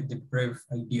hear the brave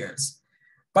ideas.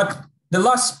 But the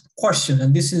last question,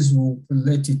 and this is, we'll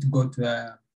let it go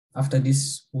to, after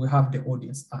this, we'll have the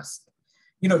audience ask.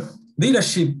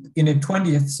 Leadership in the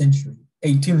 20th century,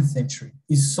 18th century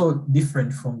is so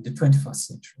different from the 21st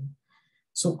century.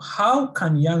 So how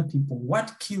can young people,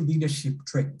 what key leadership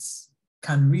traits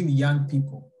can really young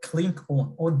people cling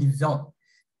on or develop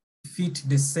to fit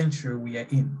the century we are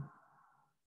in?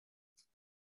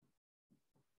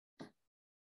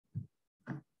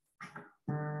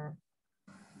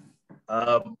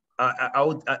 I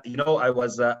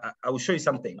will show you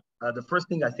something. The first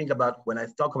thing I think about when I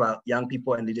talk about young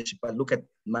people and leadership, I look at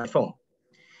my phone.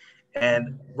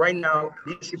 And right now,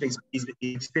 leadership is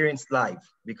experienced live,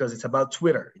 because it's about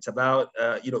Twitter, it's about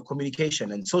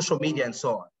communication and social media and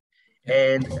so on.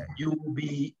 And you will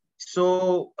be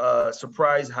so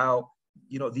surprised how,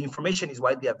 you know, the information is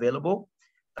widely available.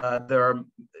 There are,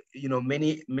 you know,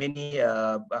 many,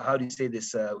 how do you say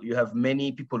this? You have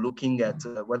many people looking at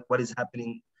what is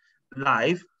happening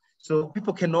live. So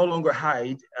people can no longer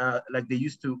hide like they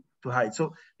used to hide.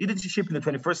 So leadership in the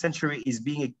 21st century is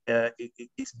being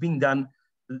it's being done,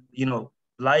 you know,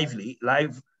 live,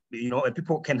 you know, and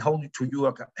people can hold you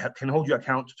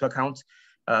account,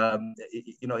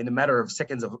 you know, in a matter of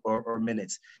seconds or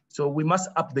minutes. So we must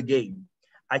up the game.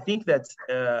 I think that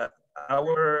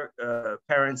our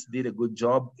parents did a good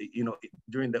job, you know,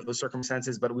 during those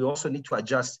circumstances, but we also need to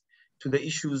adjust to the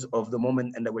issues of the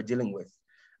moment and that we're dealing with.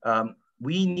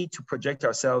 We need to project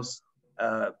ourselves,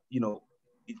 you know,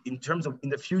 in terms of in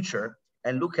the future,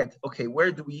 and look at, okay,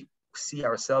 where do we see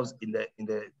ourselves in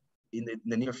the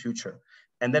near future,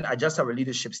 and then adjust our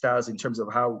leadership styles in terms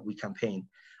of how we campaign.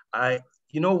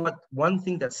 You know what? One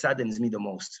thing that saddens me the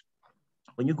most,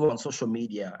 when you go on social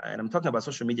media, and I'm talking about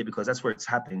social media because that's where it's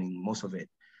happening, most of it,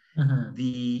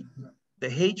 the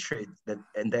hatred that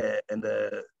and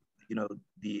the you know,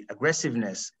 the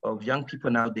aggressiveness of young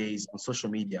people nowadays on social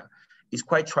media is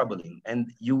quite troubling.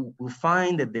 And you will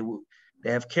find that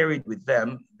they have carried with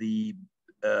them the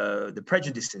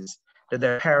prejudices that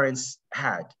their parents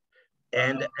had,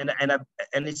 and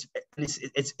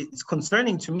it's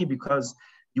concerning to me, because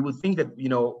you would think that, you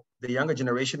know, the younger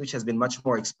generation, which has been much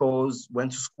more exposed,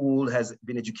 went to school, has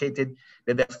been educated,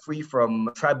 that they're free from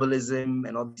tribalism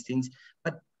and all these things.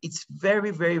 But it's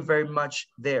very, very, very much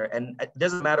there. And it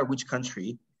doesn't matter which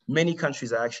country, many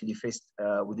countries are actually faced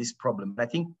with this problem. And I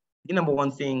think the number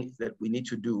one thing that we need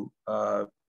to do,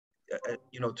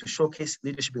 you know, to showcase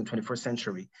leadership in the 21st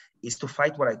century is to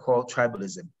fight what I call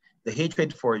tribalism, the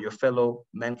hatred for your fellow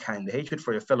mankind, the hatred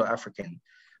for your fellow African.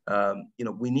 You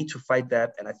know, we need to fight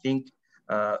that. And I think,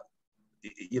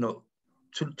 you know,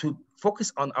 to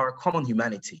focus on our common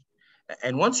humanity.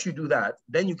 And once you do that,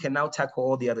 then you can now tackle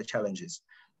all the other challenges.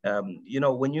 You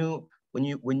know, when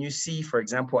you see, for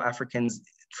example, Africans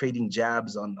trading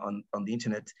jabs on the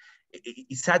internet,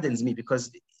 it saddens me,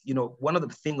 because, you know, one of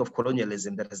the things of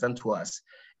colonialism that has done to us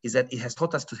is that it has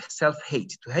taught us to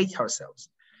self-hate, to hate ourselves.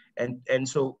 And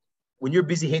so when you're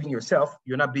busy hating yourself,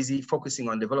 you're not busy focusing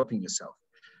on developing yourself.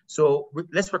 So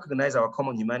let's recognize our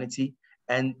common humanity,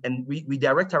 and we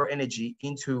direct our energy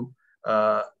into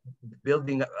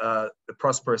building a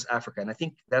prosperous Africa. And I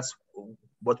think that's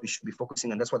what we should be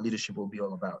focusing on. That's what leadership will be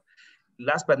all about.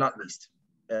 Last but not least,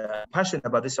 passionate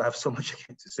about this, so I have so much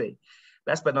again to say.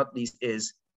 Last but not least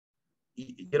is,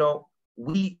 you know,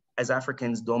 we as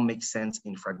Africans don't make sense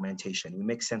in fragmentation. We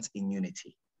make sense in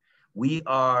unity. We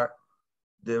are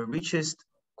the richest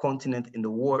continent in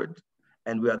the world,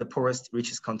 and we are the poorest,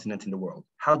 richest continent in the world.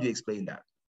 How do you explain that?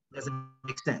 It doesn't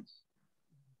make sense.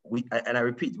 And I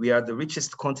repeat, we are the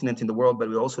richest continent in the world, but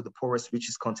we're also the poorest,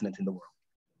 richest continent in the world.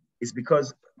 It's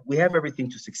because we have everything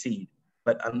to succeed,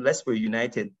 but unless we're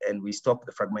united and we stop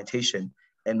the fragmentation,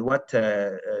 and what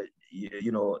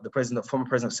you know, the former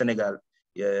president of Senegal,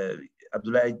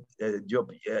 Abdoulaye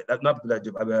Diop, not Abdoulaye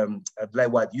Diop,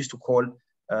 Abdoulaye Wade, used to call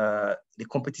the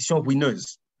competition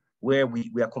winners, where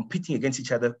we are competing against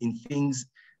each other in things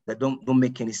that don't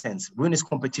make any sense. Ruinous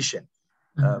competition.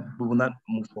 We will not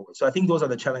move forward. So I think those are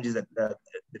the challenges that the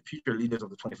future leaders of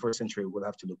the 21st century will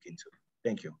have to look into.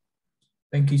 Thank you.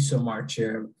 Thank you so much,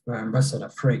 Ambassador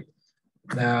Frey.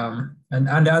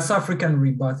 And as African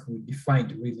Rebirth, we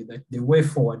defined really that the way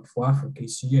forward for Africa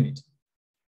is unity,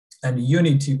 and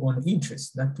unity on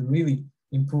interests that really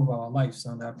improve our lives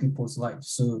and our people's lives.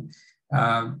 So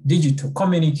digital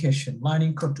communication,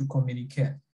 learning how to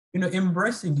communicate, you know,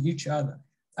 embracing each other.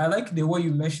 I like the way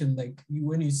you mentioned, like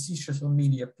when you see social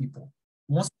media people,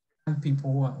 most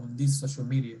people who are on this social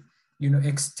media, you know,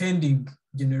 extending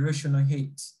generational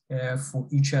hate for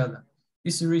each other.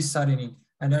 It's really saddening.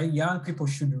 And young people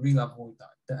should really avoid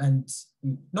that. And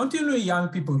not only young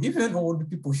people, even old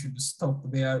people should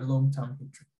stop their long-term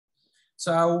hatred.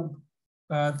 So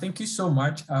thank you so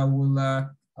much. I will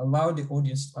allow the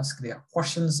audience to ask their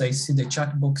questions. I see the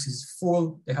chat box is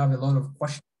full. They have a lot of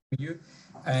questions for you.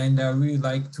 And I really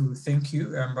like to thank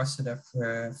you, Ambassador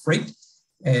Frey,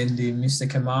 and Mr.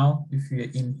 Kamal, if you're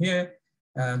in here.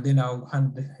 Then I'll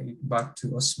hand it back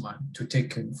to Osman to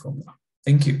take him from now.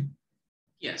 Thank you.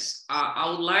 Yes, I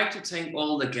would like to thank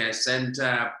all the guests, and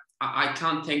I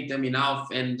can't thank them enough.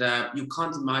 And you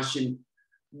can't imagine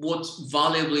what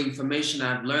valuable information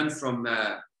I've learned from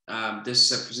this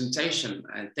presentation.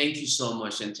 And thank you so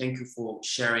much, and thank you for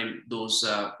sharing those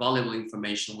valuable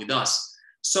information with us.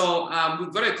 So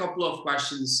we've got a couple of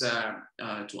questions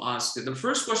to ask. The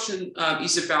first question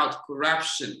is about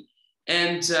corruption.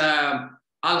 And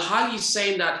Al-Haj is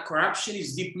saying that corruption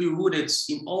is deeply rooted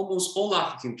in almost all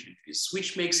African countries,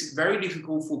 which makes it very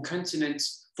difficult for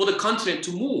the continent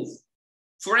to move.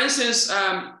 For instance,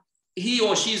 he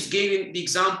or she is giving the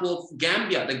example of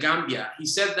Gambia, the Gambia. He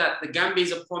said that the Gambia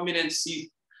is a prominent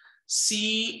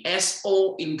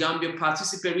CSO in Gambia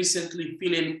participate recently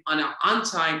filling an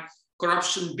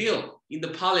anti-corruption bill in the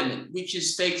parliament, which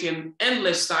is taking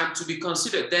endless time to be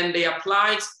considered. Then they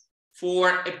applied for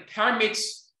a permit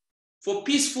for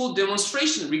peaceful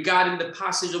demonstration regarding the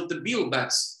passage of the bill,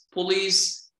 but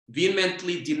police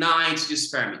vehemently denied this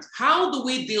permit. How do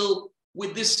we deal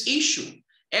with this issue?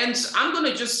 And I'm going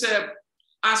to just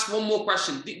ask one more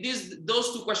question.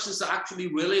 Those two questions are actually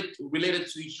related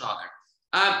to each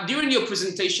other. During your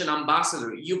presentation,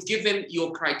 Ambassador, you've given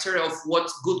your criteria of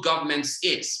what good governance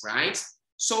is, right?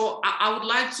 So I would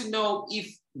like to know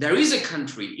if there is a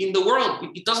country in the world,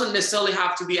 it doesn't necessarily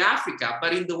have to be Africa,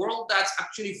 but in the world that's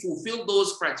actually fulfilled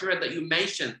those criteria that you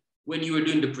mentioned when you were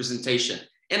doing the presentation.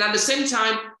 And at the same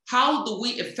time, how do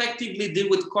we effectively deal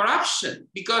with corruption?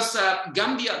 Because the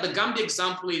Gambia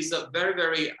example is a very,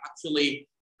 very actually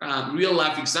real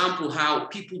life example how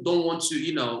people don't want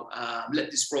to,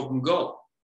 let this problem go.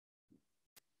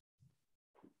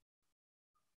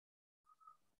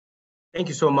 Thank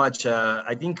you so much.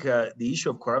 I think the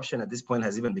issue of corruption at this point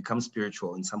has even become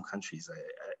spiritual in some countries.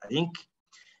 I think,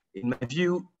 in my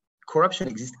view, corruption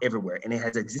exists everywhere, and it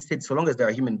has existed so long as there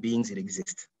are human beings, it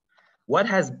exists. What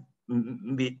has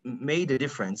made a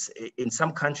difference in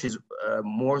some countries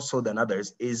more so than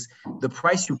others is the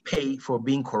price you pay for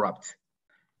being corrupt.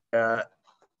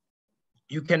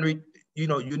 You can,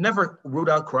 you never root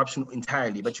out corruption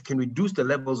entirely, but you can reduce the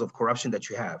levels of corruption that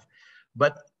you have.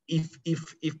 But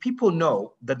if people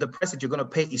know that the price that you're going to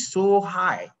pay is so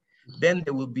high, then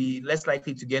they will be less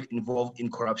likely to get involved in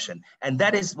corruption. And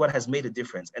that is what has made a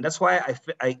difference. And that's why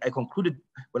I concluded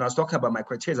when I was talking about my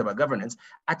criteria about governance,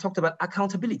 I talked about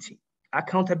accountability.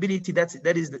 Accountability, that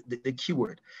is the key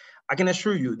word. I can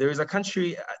assure you, there is a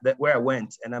country where I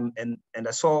went and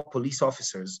I saw police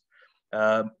officers.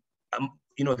 There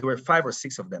were 5 or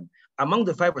 6 of them. Among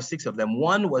the 5 or 6 of them,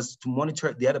 one was to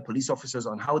monitor the other police officers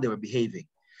on how they were behaving.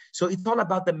 So it's all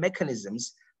about the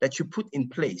mechanisms that you put in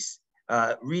place,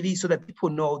 really, so that people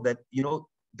know that,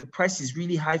 the price is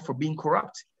really high for being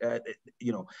corrupt,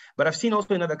 But I've seen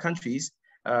also in other countries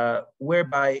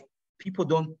whereby people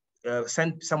don't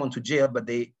send someone to jail, but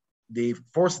they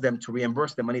force them to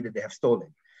reimburse the money that they have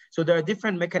stolen. So there are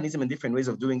different mechanisms and different ways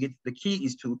of doing it. The key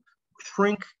is to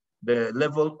shrink the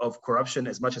level of corruption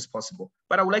as much as possible.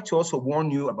 But I would like to also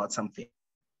warn you about something.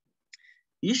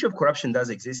 The issue of corruption does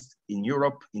exist in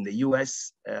Europe, in the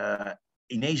US,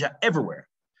 in Asia, everywhere.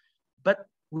 But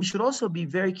we should also be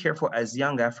very careful as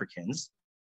young Africans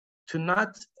to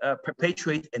not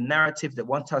perpetuate a narrative that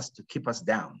wants us to keep us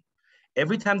down.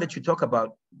 Every time that you talk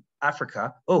about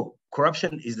Africa,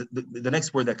 corruption is the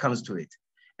next word that comes to it.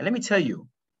 And let me tell you,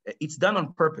 it's done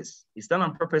on purpose. It's done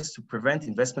on purpose to prevent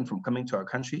investment from coming to our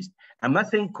countries. I'm not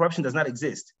saying corruption does not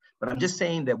exist, but I'm just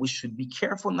saying that we should be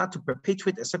careful not to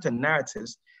perpetuate a certain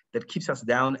narratives that keeps us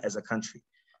down as a country.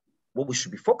 What we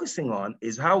should be focusing on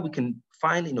is how we can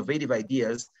find innovative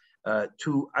ideas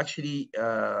to actually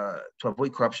to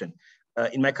avoid corruption.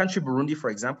 In my country, Burundi,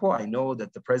 for example, I know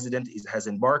that the president has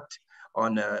embarked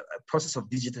on a process of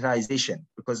digitalization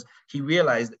because he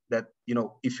realized that,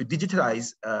 if you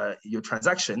digitalize your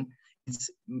transaction,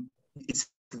 it's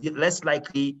less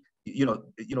likely,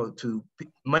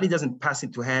 money doesn't pass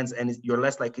into hands and you're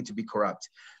less likely to be corrupt.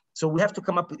 So we have to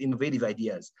come up with innovative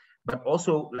ideas, but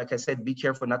also, like I said, be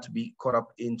careful not to be caught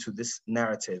up into this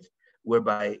narrative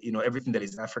whereby, everything that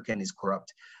is African is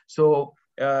corrupt. So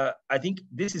I think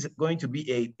this is going to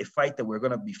be a fight that we're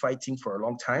going to be fighting for a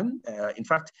long time. In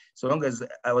fact, so long as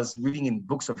I was reading in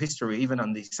books of history, even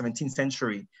on the 17th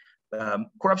century,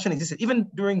 corruption existed. Even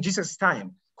during Jesus'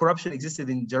 time, corruption existed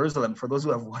in Jerusalem, for those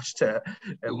who have watched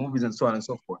movies and so on and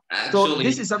so forth. So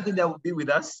this is something that will be with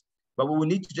us, but we will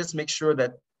need to just make sure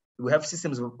that we have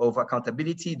systems of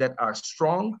accountability that are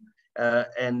strong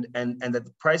and that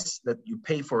the price that you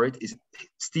pay for it is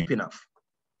steep enough.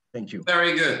 Thank you.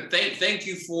 Very good. Thank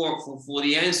you for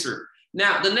the answer.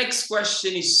 Now, the next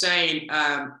question is saying,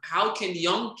 how can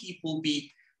young people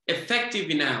be effective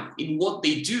enough in what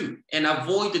they do and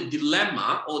avoid the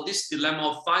dilemma or this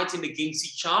dilemma of fighting against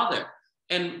each other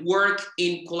and work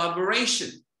in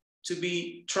collaboration to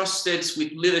be trusted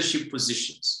with leadership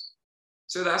positions?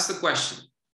 So that's the question.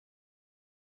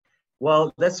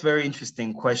 Well, that's a very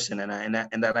interesting question, and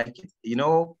I like it.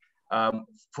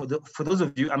 For those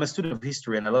of you, I'm a student of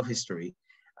history and I love history.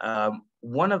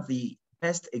 One of the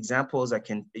best examples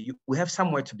we have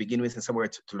somewhere to begin with and somewhere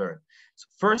to learn. So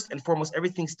first and foremost,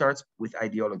 everything starts with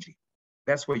ideology.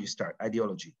 That's where you start,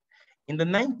 ideology. In the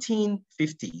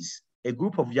 1950s, a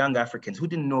group of young Africans who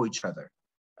didn't know each other,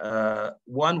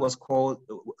 one was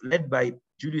led by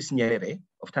Julius Nyerere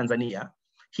of Tanzania.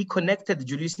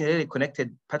 Julius Nyerere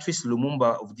connected Patrice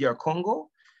Lumumba of DR Congo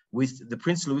with the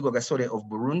Prince Louis Rwagasore of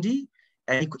Burundi.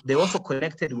 And they also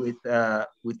connected with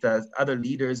other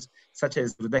leaders such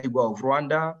as Rudahigwa of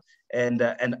Rwanda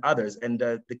and others, and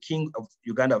the king of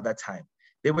Uganda of that time.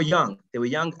 They were young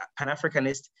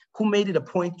Pan-Africanists who made it a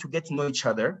point to get to know each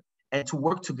other and to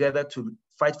work together to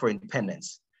fight for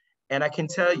independence. And I can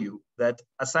tell you that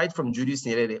aside from Julius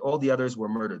Nyerere, all the others were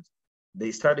murdered.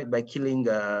 They started by killing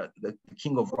the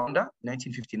king of Rwanda in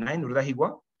 1959,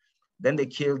 Rudahigwa. Then they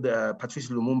killed Patrice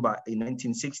Lumumba in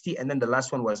 1960, and then the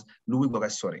last one was Louis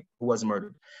Rwagasore, who was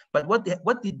murdered. But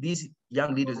what did these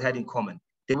young leaders had in common?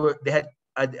 They had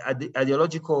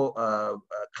ideological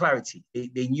clarity.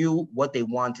 They knew what they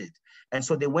wanted, and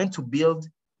so they went to build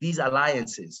these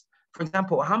alliances. For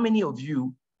example, how many of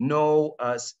you know?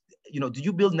 Do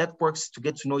you build networks to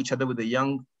get to know each other with the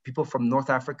young people from North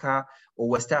Africa or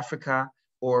West Africa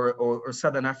or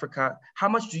Southern Africa? How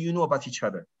much do you know about each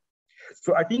other?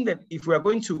 So I think that if we are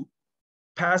going to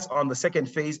pass on the second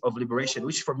phase of liberation,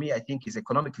 which for me, I think is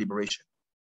economic liberation,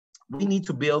 we need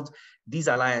to build these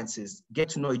alliances, get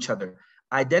to know each other,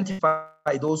 identify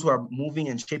those who are moving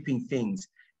and shaping things,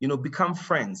 become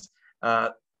friends,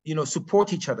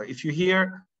 support each other. If you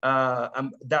hear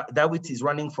Dawit is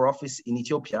running for office in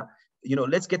Ethiopia,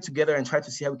 let's get together and try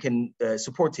to see how we can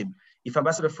support him. If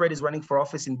Ambassador Fred is running for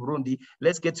office in Burundi,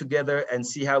 let's get together and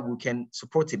see how we can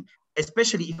support him,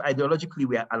 especially if ideologically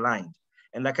we are aligned.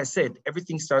 And like I said,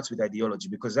 everything starts with ideology,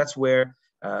 because that's where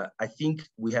I think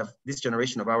this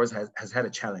generation of ours has had a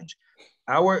challenge.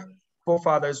 Our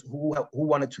forefathers who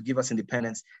wanted to give us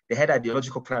independence, they had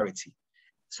ideological clarity.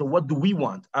 So what do we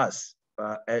want, us,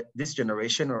 this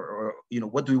generation, or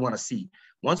what do we want to see?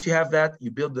 Once you have that, you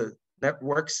build the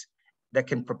networks that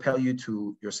can propel you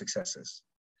to your successes.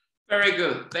 Very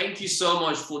good. Thank you so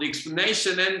much for the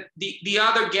explanation. And the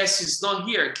other guest is not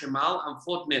here, Kamal,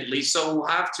 unfortunately. So we'll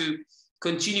have to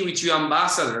continue with you,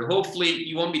 Ambassador. Hopefully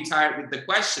you won't be tired with the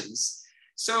questions.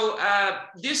 So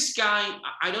this guy,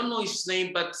 I don't know his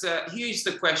name, but here is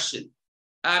the question.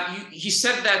 He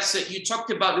said that you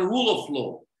talked about the rule of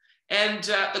law. And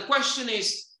the question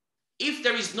is, if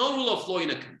there is no rule of law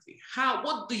in a country,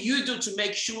 what do you do to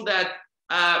make sure that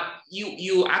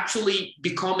you actually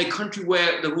become a country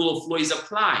where the rule of law is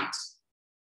applied?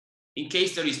 In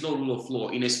case there is no rule of law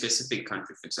in a specific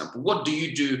country, for example, what do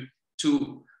you do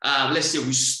to, let's say,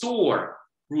 restore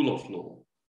rule of law?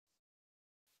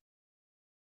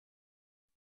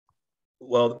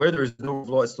 Well, where there is no rule of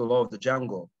law, it's the law of the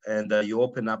jungle, and you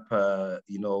open up,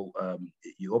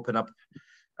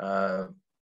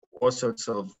 all sorts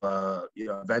of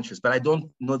ventures. But I don't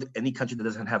know any country that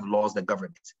doesn't have laws that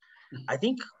govern it. I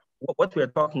think what we are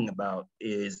talking about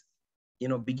is,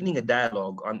 beginning a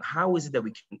dialogue on how is it that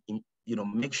we can,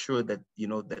 make sure that,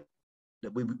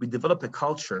 that we develop a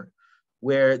culture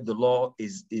where the law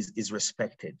is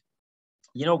respected.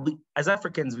 As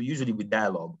Africans, we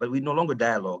dialogue, but we no longer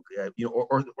dialogue,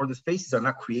 or the spaces are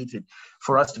not created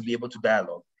for us to be able to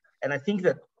dialogue. And I think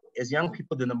that as young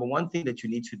people, the number one thing that you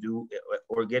need to do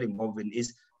or get involved in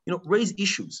is, raise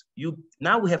issues.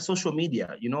 Now we have social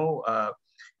media,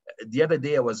 the other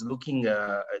day I was looking,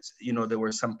 there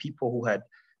were some people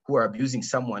who are abusing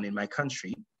someone in my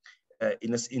country,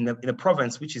 in a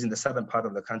province which is in the southern part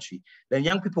of the country. Then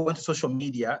young people went to social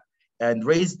media and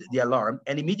raised the alarm,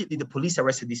 and immediately the police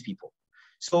arrested these people.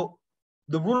 So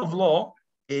the rule of law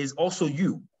is also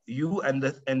you and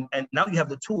now you have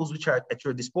the tools which are at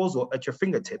your disposal, at your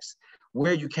fingertips,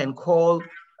 where you can call,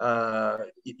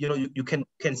 you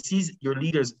can seize your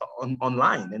leaders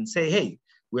online and say, hey,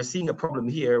 we're seeing a problem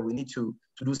here. We need to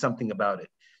do something about it.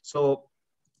 So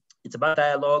it's about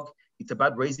dialogue. It's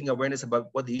about raising awareness about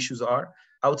what the issues are.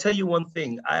 I'll tell you one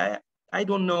thing. I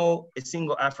don't know a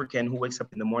single African who wakes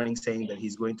up in the morning saying that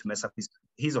he's going to mess up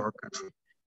his or her country.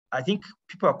 I think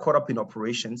people are caught up in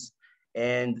operations,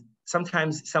 and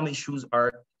sometimes some issues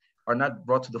are not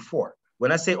brought to the fore.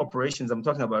 When I say operations, I'm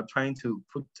talking about trying to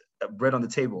put bread on the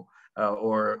table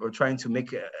or trying to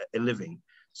make a living.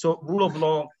 So rule of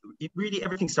law,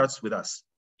 everything starts with us.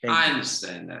 I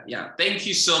understand that. Yeah. Thank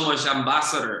you so much,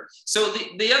 Ambassador. So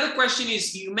the other question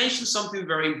is, you mentioned something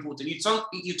very important.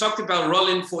 You talked about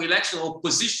running for election or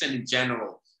position in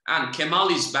general, and Kamal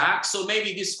is back. So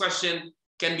maybe this question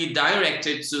can be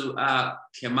directed to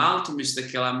Kamal, to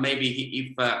Mr. Kamal. Maybe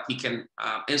if he can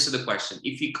answer the question.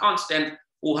 If he can't, then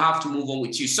we'll have to move on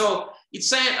with you. So it's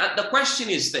saying, the question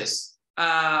is this,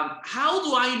 how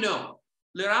do I know?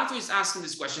 Lerato is asking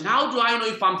this question. How do I know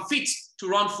if I'm fit to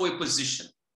run for a position?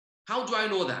 How do I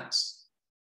know that?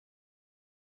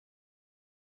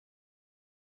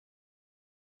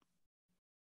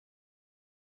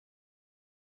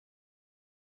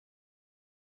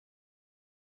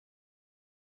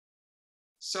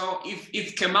 So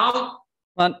if Kamal...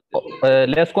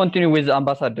 let's continue with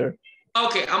Ambassador.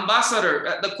 Okay,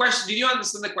 Ambassador, the question, did you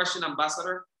understand the question,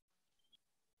 Ambassador?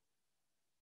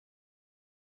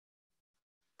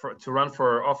 To run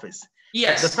for office.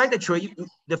 Yes. The fact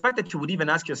that you would even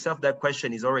ask yourself that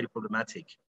question is already problematic.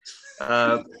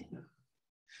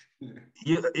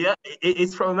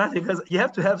 It's problematic because you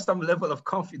have to have some level of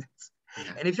confidence.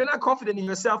 And if you're not confident in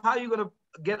yourself, how are you going to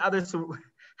get others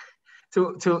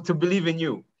to believe in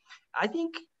you? I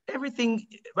think everything,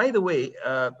 by the way,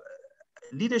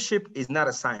 leadership is not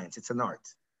a science, it's an art.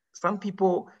 Some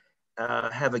people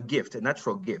have a gift, a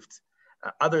natural gift.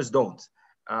 Others don't.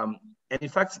 And in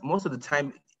fact, most of the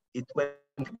time, it's when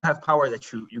people have power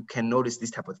that you can notice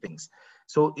these type of things.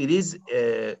 So it is,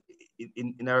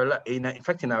 in our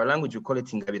language, we call it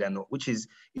ingabirano, which is,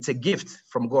 it's a gift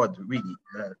from God, really,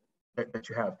 that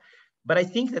you have. But I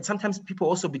think that sometimes people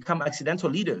also become accidental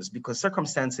leaders because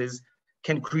circumstances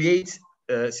can create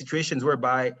situations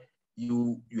whereby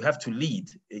you have to lead,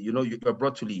 you're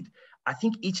brought to lead. I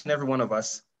think each and every one of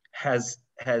us has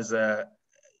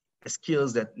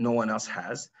skills that no one else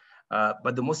has.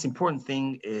 But the most important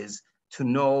thing is to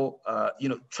know,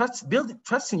 build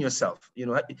trust in yourself.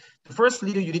 The first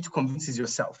leader you need to convince is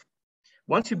yourself.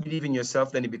 Once you believe in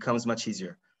yourself, then it becomes much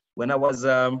easier. When I was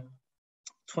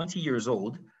 20 years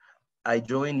old, I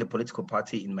joined the political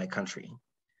party in my country.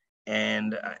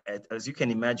 And as you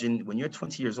can imagine, when you're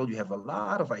 20 years old, you have a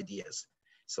lot of ideas.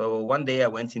 So one day I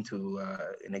went into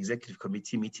an executive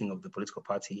committee meeting of the political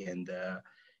party,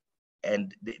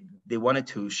 and they wanted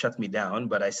to shut me down,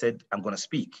 but I said, I'm going to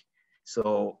speak.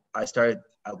 So I started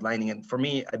outlining, and for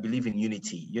me, I believe in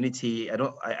unity. Unity,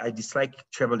 I dislike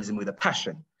tribalism with a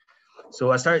passion.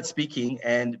 So I started speaking,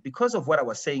 and because of what I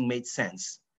was saying made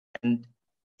sense, and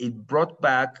it brought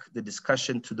back the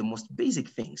discussion to the most basic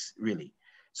things, really.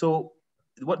 So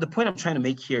the point I'm trying to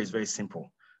make here is very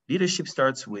simple. Leadership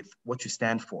starts with what you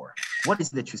stand for. What is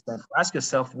it that you stand for? Ask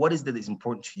yourself, what is that is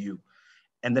important to you?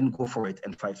 And then go for it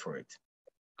and fight for it.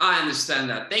 I understand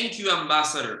that. Thank you,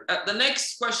 Ambassador. The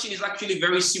next question is actually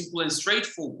very simple and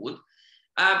straightforward.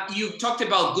 You talked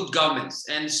about good governance,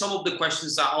 and some of the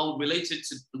questions are all related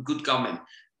to good government.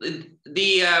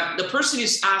 The person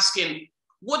is asking,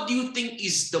 what do you think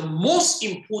is the most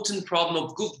important problem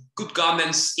of good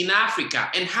governance in Africa,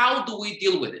 and how do we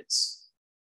deal with it?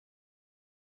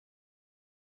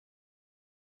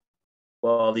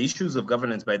 Well, the issues of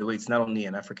governance, by the way, it's not only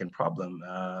an African problem,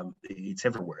 it's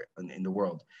everywhere in the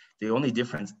world. The only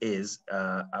difference is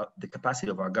the capacity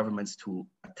of our governments to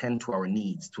attend to our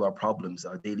needs, to our problems,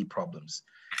 our daily problems.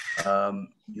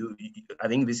 I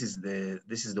think this is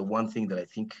the one thing that I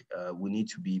think we need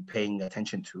to be paying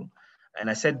attention to. And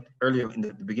I said earlier in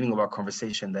the beginning of our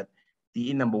conversation that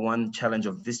the number one challenge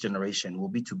of this generation will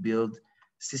be to build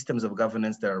systems of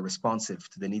governance that are responsive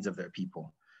to the needs of their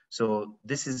people. So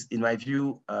this is, in my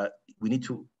view, we need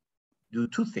to do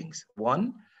two things.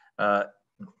 One,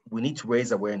 we need to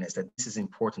raise awareness that this is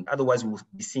important. Otherwise, we'll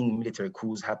be seeing military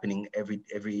coups happening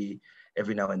every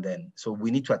now and then. So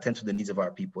we need to attend to the needs of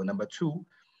our people. Number two,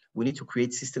 we need to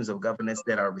create systems of governance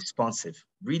that are responsive,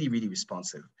 really, really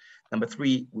responsive. Number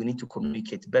three, we need to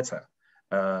communicate better.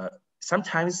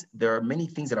 Sometimes there are many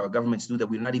things that our governments do that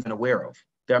we're not even aware of.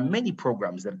 There are many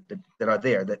programs that are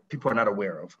there that people are not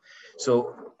aware of.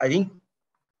 So I think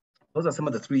those are some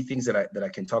of the three things that I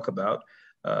can talk about.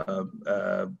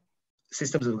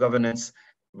 Systems of governance,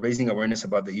 raising awareness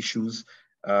about the issues,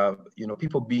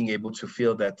 people being able to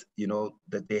feel that,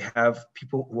 that they have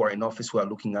people who are in office who are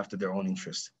looking after their own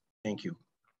interests. Thank you.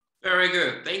 Very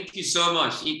good. Thank you so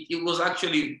much. It was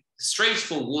actually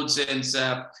straightforward and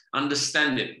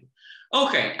understandable.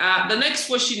 Okay, the next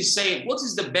question is saying, what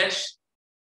is the best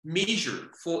measure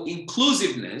for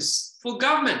inclusiveness for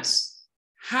governments?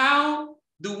 How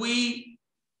do we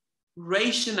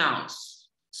rationalize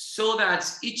so that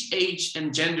each age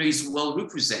and gender is well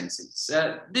represented?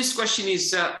 This question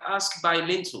is asked by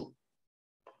Lintel.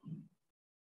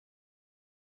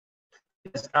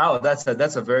 Yes,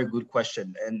 that's a very good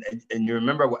question. And you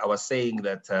remember what I was saying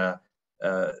that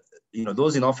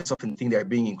those in office often think they're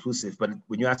being inclusive, but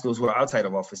when you ask those who are outside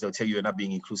of office, they'll tell you you're not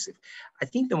being inclusive. I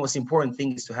think the most important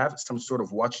thing is to have some sort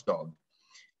of watchdog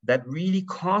that really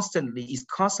is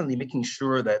constantly making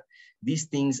sure that these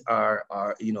things are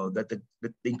you know, that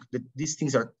these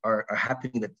things are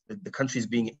happening, that the country is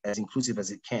being as inclusive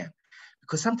as it can,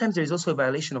 because sometimes there is also a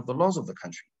violation of the laws of the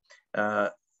country.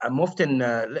 I'm often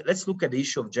let's look at the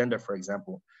issue of gender, for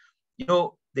example. You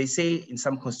know, they say in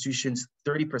some constitutions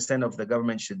 30% of the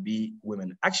government should be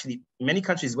women. Actually, in many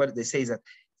countries, what they say is that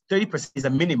 30% is a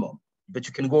minimum, but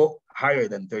you can go higher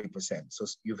than 30%. So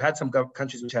you've had some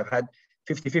countries which have had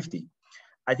 50-50.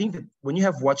 I think that when you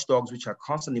have watchdogs which are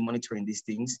constantly monitoring these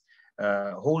things,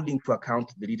 holding to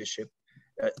account the leadership,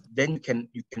 then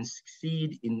you can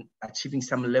succeed in achieving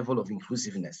some level of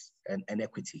inclusiveness and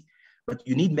equity. But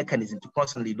you need mechanism to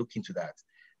constantly look into that.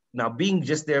 Now, being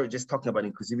just there, just talking about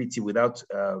inclusivity without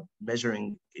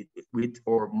measuring it with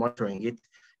or monitoring it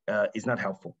is not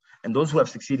helpful. And those who have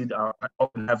succeeded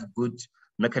often have good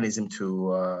mechanism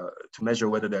to measure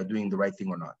whether they're doing the right thing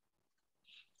or not.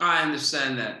 I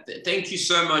understand that. Thank you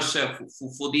so much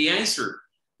for the answer.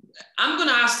 I'm going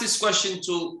to ask this question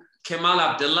to Kamal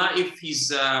Abdullah, if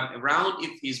he's around,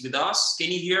 if he's with us.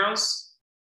 Can you hear us,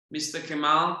 Mr.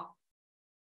 Kamal?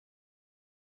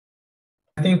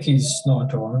 I think he's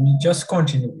not on. Just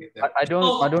continue with that. I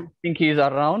don't think he's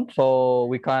around, so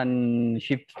we can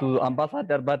shift to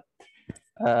Ambassador, but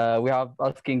we have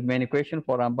asking many questions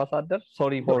for Ambassador.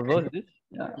 Sorry for those.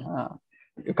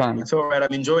 You can. It's all right.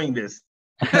 I'm enjoying this.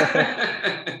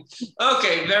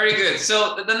 Okay, very good.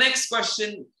 So the next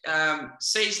question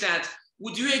says that,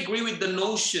 would you agree with the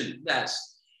notion that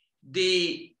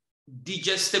the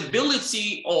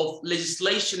digestibility of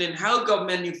legislation and how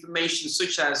government information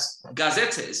such as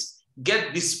gazettes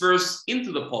get dispersed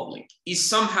into the public is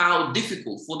somehow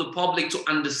difficult for the public to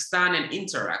understand and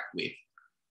interact with?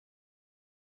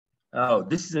 Oh,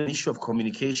 this is an issue of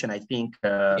communication, I think,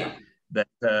 that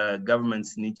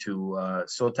governments need to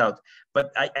sort out.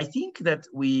 But I think that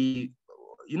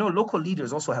local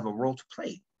leaders also have a role to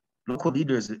play. Local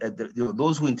leaders,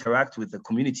 those who interact with the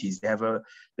communities, they have a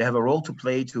role to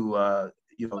play to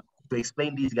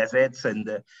explain these gazettes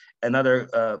and other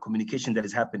communication that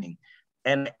is happening.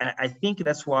 And I think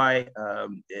that's why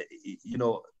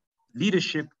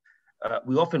leadership.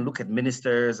 We often look at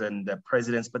ministers and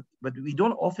presidents, but we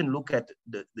don't often look at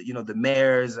the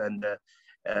mayors and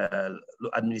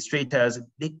administrators.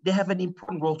 They have an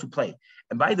important role to play.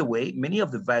 And by the way, many of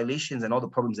the violations and all the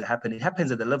problems that happen, it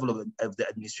happens at the level of the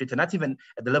administrator, not even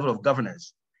at the level of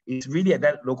governors. It's really at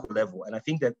that local level. And I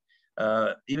think that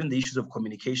even the issues of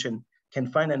communication can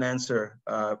find an answer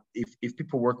if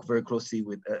people work very closely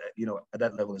with at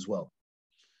that level as well.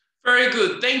 Very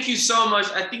good. Thank you so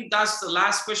much. I think that's the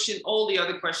last question. All the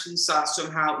other questions are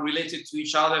somehow related to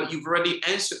each other. You've already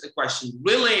answered the question.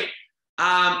 Really,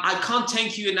 I can't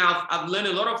thank you enough. I've learned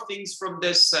a lot of things from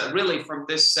this,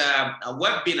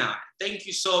 webinar. Thank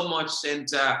you so much. And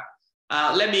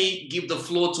let me give the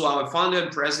floor to our founder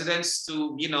and president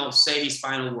to, say his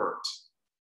final words.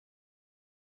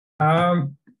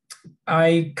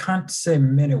 I can't say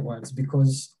many words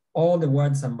because all the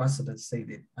words ambassadors said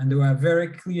it, and they were very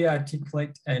clear,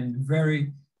 articulate, and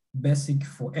very basic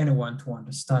for anyone to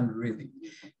understand, really.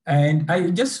 And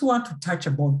I just want to touch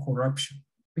about corruption,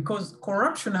 because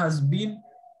corruption has been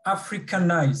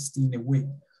Africanized in a way.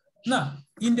 Now,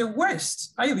 in the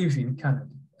West, I live in Canada.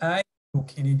 I am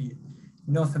Canadian,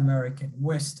 North American,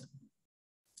 Western.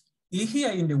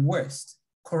 Here in the West,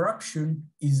 corruption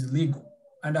is legal,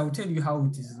 and I'll tell you how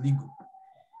it is legal.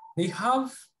 They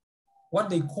have what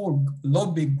they call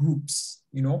lobby groups,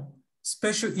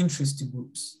 special interest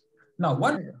groups. Now,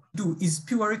 what they do is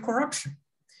purely corruption.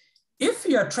 If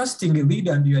you are trusting a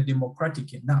leader and you are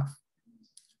democratic enough,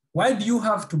 why do you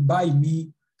have to buy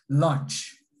me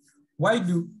lunch? Why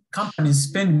do companies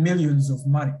spend millions of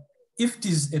money if it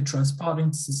is a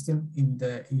transparent system and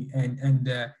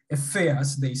a fair,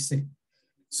 as they say?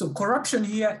 So corruption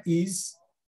here is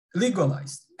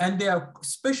legalized, and there are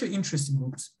special interest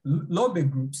groups, lobby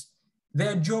groups.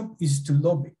 Their job is to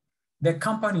lobby. The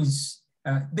companies,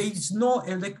 there is no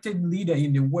elected leader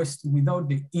in the West without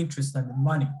the interest and the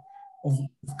money of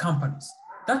companies.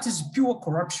 That is pure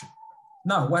corruption.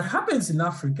 Now, what happens in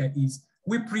Africa is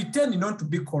we pretend not to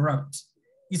be corrupt.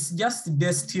 It's just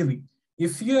debt stealing.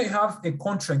 If you have a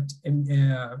contract and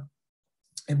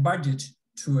a budget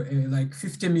to like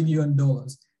 $50 million,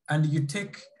 and you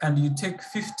take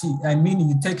 50,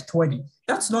 you take 20,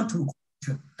 that's not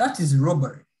corruption. That is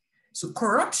robbery. So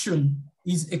corruption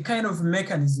is a kind of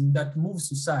mechanism that moves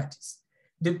societies.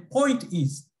 The point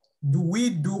is, do we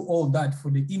do all that for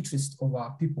the interest of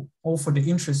our people or for the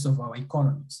interest of our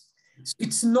economies? So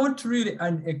it's not really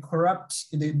a corrupt,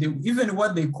 even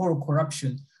what they call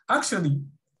corruption. Actually,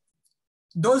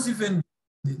 those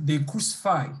they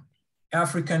crucify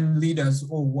African leaders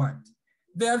or what,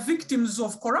 they are victims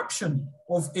of corruption,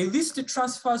 of illicit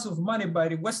transfers of money by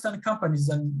the Western companies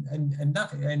and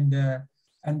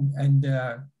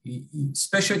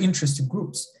special interest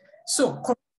groups. So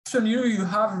corruption, you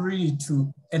have really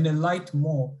to enlighten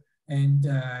more and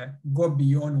go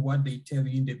beyond what they tell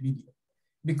you in the media.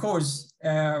 Because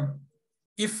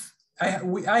if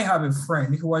I have a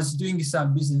friend who was doing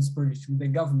some business project with the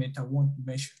government, I won't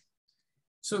mention.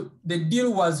 So the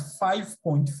deal was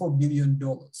 $5.4 billion.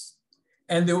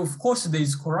 And of course, there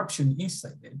is corruption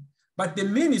inside it. But the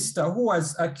minister who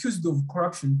was accused of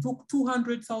corruption took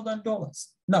 $200,000.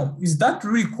 Now, is that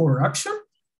really corruption?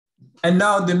 And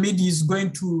now the media is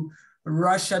going to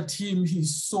rush at him.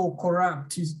 He's so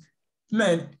corrupt.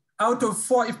 Man, out of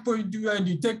 4.2 and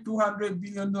you take $200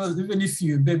 billion, even if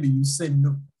you're a baby, you say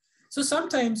no. So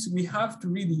sometimes we have to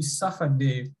really suffer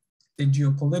the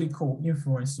geopolitical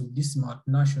influence of these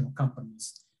multinational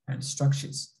companies and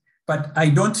structures. But I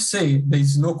don't say there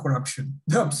is no corruption.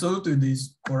 Absolutely, there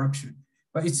is corruption.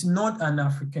 But it's not an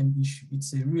African issue.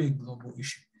 It's a real global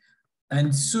issue.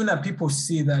 And sooner people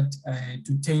see that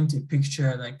to taint a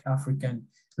picture like African,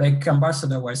 like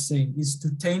Ambassador was saying, is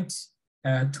to taint,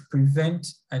 to prevent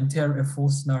and tell a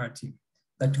false narrative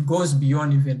that goes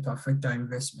beyond even to affect our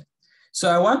investment. So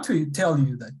I want to tell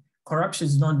you that corruption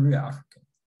is not real African.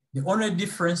 The only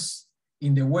difference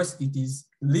in the West, it is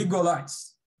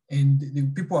legalized and the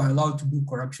people are allowed to do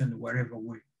corruption in whatever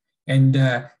way. And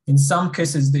in some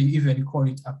cases, they even call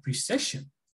it appreciation.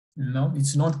 No,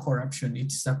 it's not corruption,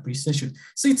 it's appreciation.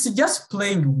 So it's just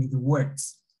playing with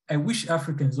words. I wish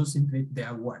Africans also invent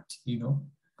their word,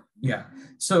 Yeah.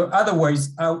 So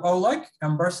otherwise, I would like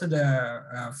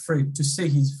Ambassador Fred to say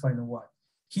his final word,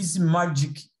 his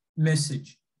magic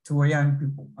message to our young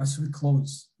people as we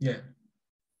close. Yeah.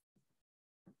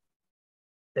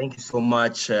 Thank you so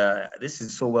much. This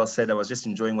is so well said. I was just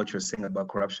enjoying what you're saying about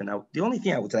corruption. Now, the only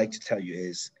thing I would like to tell you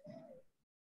is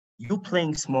you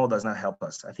playing small does not help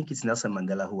us. I think it's Nelson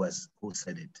Mandela who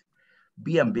said it.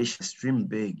 Be ambitious, dream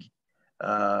big,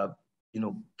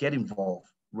 get involved,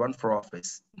 run for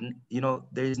office.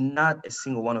 There is not a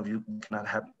single one of you who cannot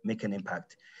make an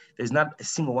impact. There's not a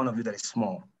single one of you that is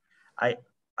small. I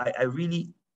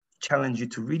really challenge you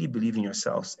to really believe in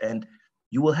yourselves, and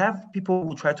you will have people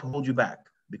who try to hold you back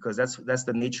because that's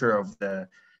the nature of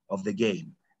the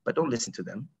game. But don't listen to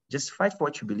them. Just fight for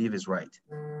what you believe is right.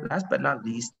 Last but not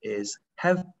least is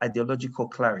have ideological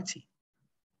clarity.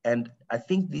 And I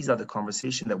think these are the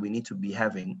conversations that we need to be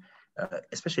having,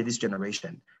 especially this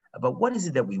generation, about what is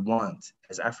it that we want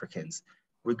as Africans,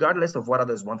 regardless of what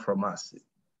others want from us.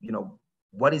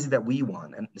 What is it that we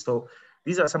want? And so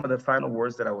these are some of the final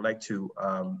words that I would like to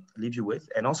leave you with,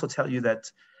 and also tell you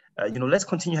that, let's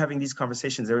continue having these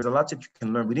conversations. There is a lot that you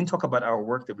can learn. We didn't talk about our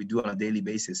work that we do on a daily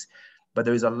basis, but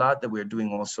there is a lot that we're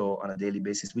doing also on a daily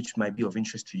basis, which might be of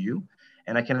interest to you.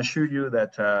 And I can assure you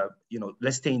that,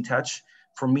 let's stay in touch.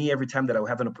 For me, every time that I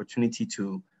have an opportunity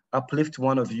to uplift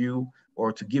one of you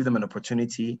or to give them an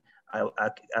opportunity, I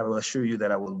will assure you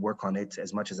that I will work on it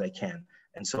as much as I can.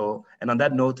 And on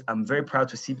that note, I'm very proud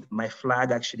to see my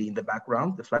flag actually in the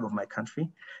background, the flag of my country.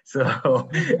 So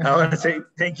I want to say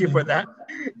thank you for that.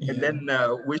 Yeah. And then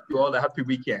wish you all a happy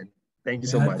weekend. Thank you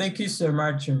so much. Thank you so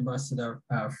much, Ambassador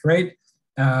Fred,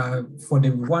 for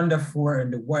the wonderful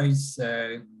and the wise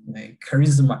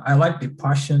charisma. I like the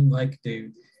passion, like the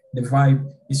vibe.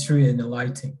 It's really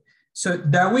enlightening. So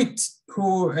Dawit,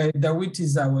 Dawit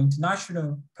is our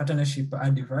international partnership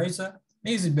advisor.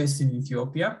 He's based in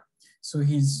Ethiopia. So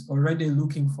he's already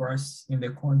looking for us in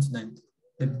the continent,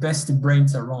 the best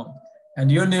brains around.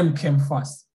 And your name came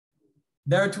first.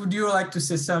 Dawit, would you like to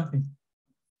say something?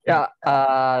 Yeah,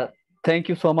 thank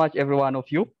you so much, every one of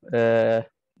you,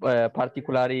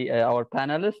 particularly our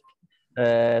panelists.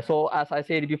 So as I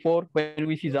said before, when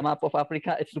we see the map of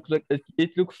Africa,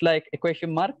 it looks like a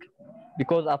question mark,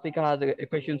 because Africa has a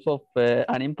questions of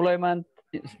unemployment,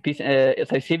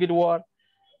 civil war,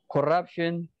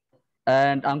 corruption,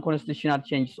 and unconstitutional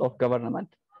changes of government.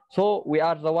 So we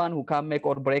are the one who can make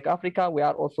or break Africa. We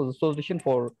are also the solution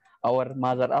for our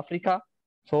mother Africa.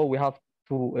 So we have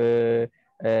to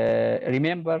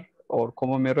remember or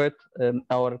commemorate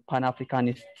our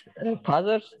Pan-Africanist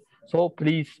fathers. So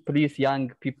please,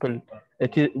 young people,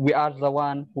 we are the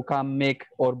one who can make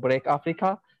or break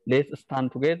Africa. Let's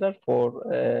stand together for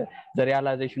the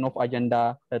realization of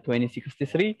Agenda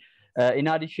 2063. In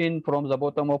addition, from the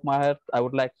bottom of my heart, I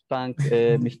would like to thank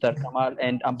Mr. Kamal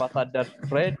and Ambassador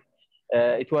Fred.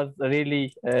 It was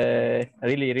really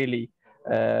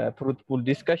fruitful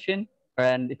discussion,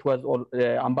 and it was all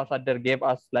Ambassador gave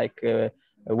us like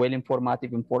well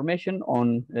informative information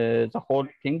on the whole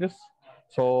things.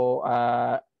 So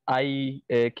I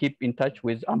keep in touch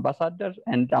with ambassadors,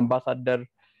 and ambassador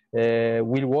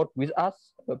will work with us,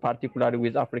 particularly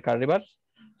with Africa Rivers.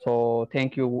 So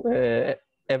thank you,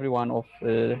 everyone of,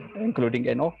 including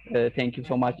Eno. Thank you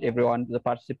so much, everyone, the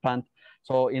participant.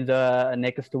 So in the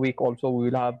next week also, we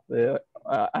will have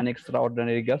an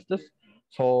extraordinary guests.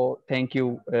 So thank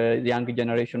you, the young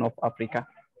generation of Africa.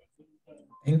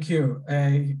 Thank you.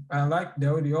 I like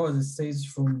the audio always says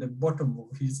from the bottom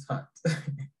of his heart.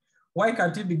 Why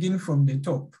can't he begin from the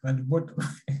top and bottom?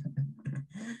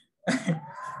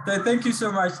 So thank you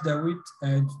so much, David,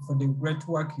 for the great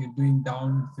work you're doing down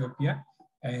in Ethiopia.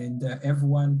 And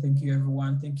everyone, thank you,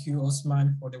 everyone. Thank you,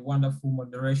 Osman, for the wonderful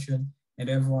moderation and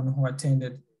everyone who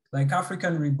attended. Like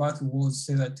African Rebirth Awards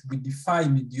say that we defy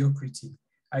mediocrity.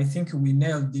 I think we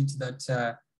nailed it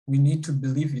that we need to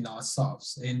believe in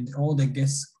ourselves, and all the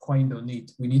guests coined on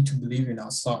it. We need to believe in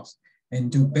ourselves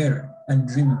and do better and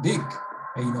dream big.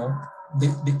 You know,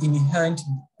 the inherent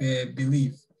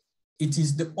belief. It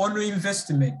is the only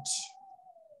investment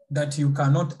that you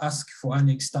cannot ask for an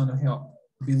external help.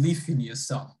 Believe in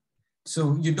yourself.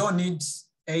 So you don't need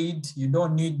aid, you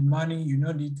don't need money, you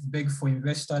don't need to beg for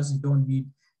investors, you don't need,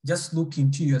 just look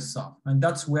into yourself. And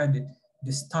that's where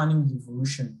the stunning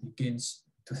evolution begins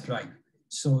to thrive.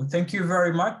 So thank you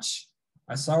very much.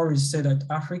 As I always said, that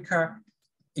Africa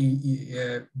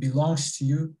belongs to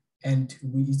you, and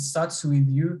it starts with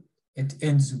you, it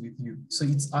ends with you. So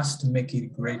it's us to make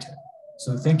it greater.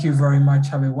 So thank you very much.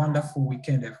 Have a wonderful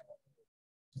weekend, everyone.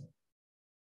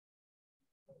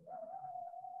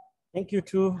 Thank you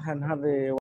too, and have a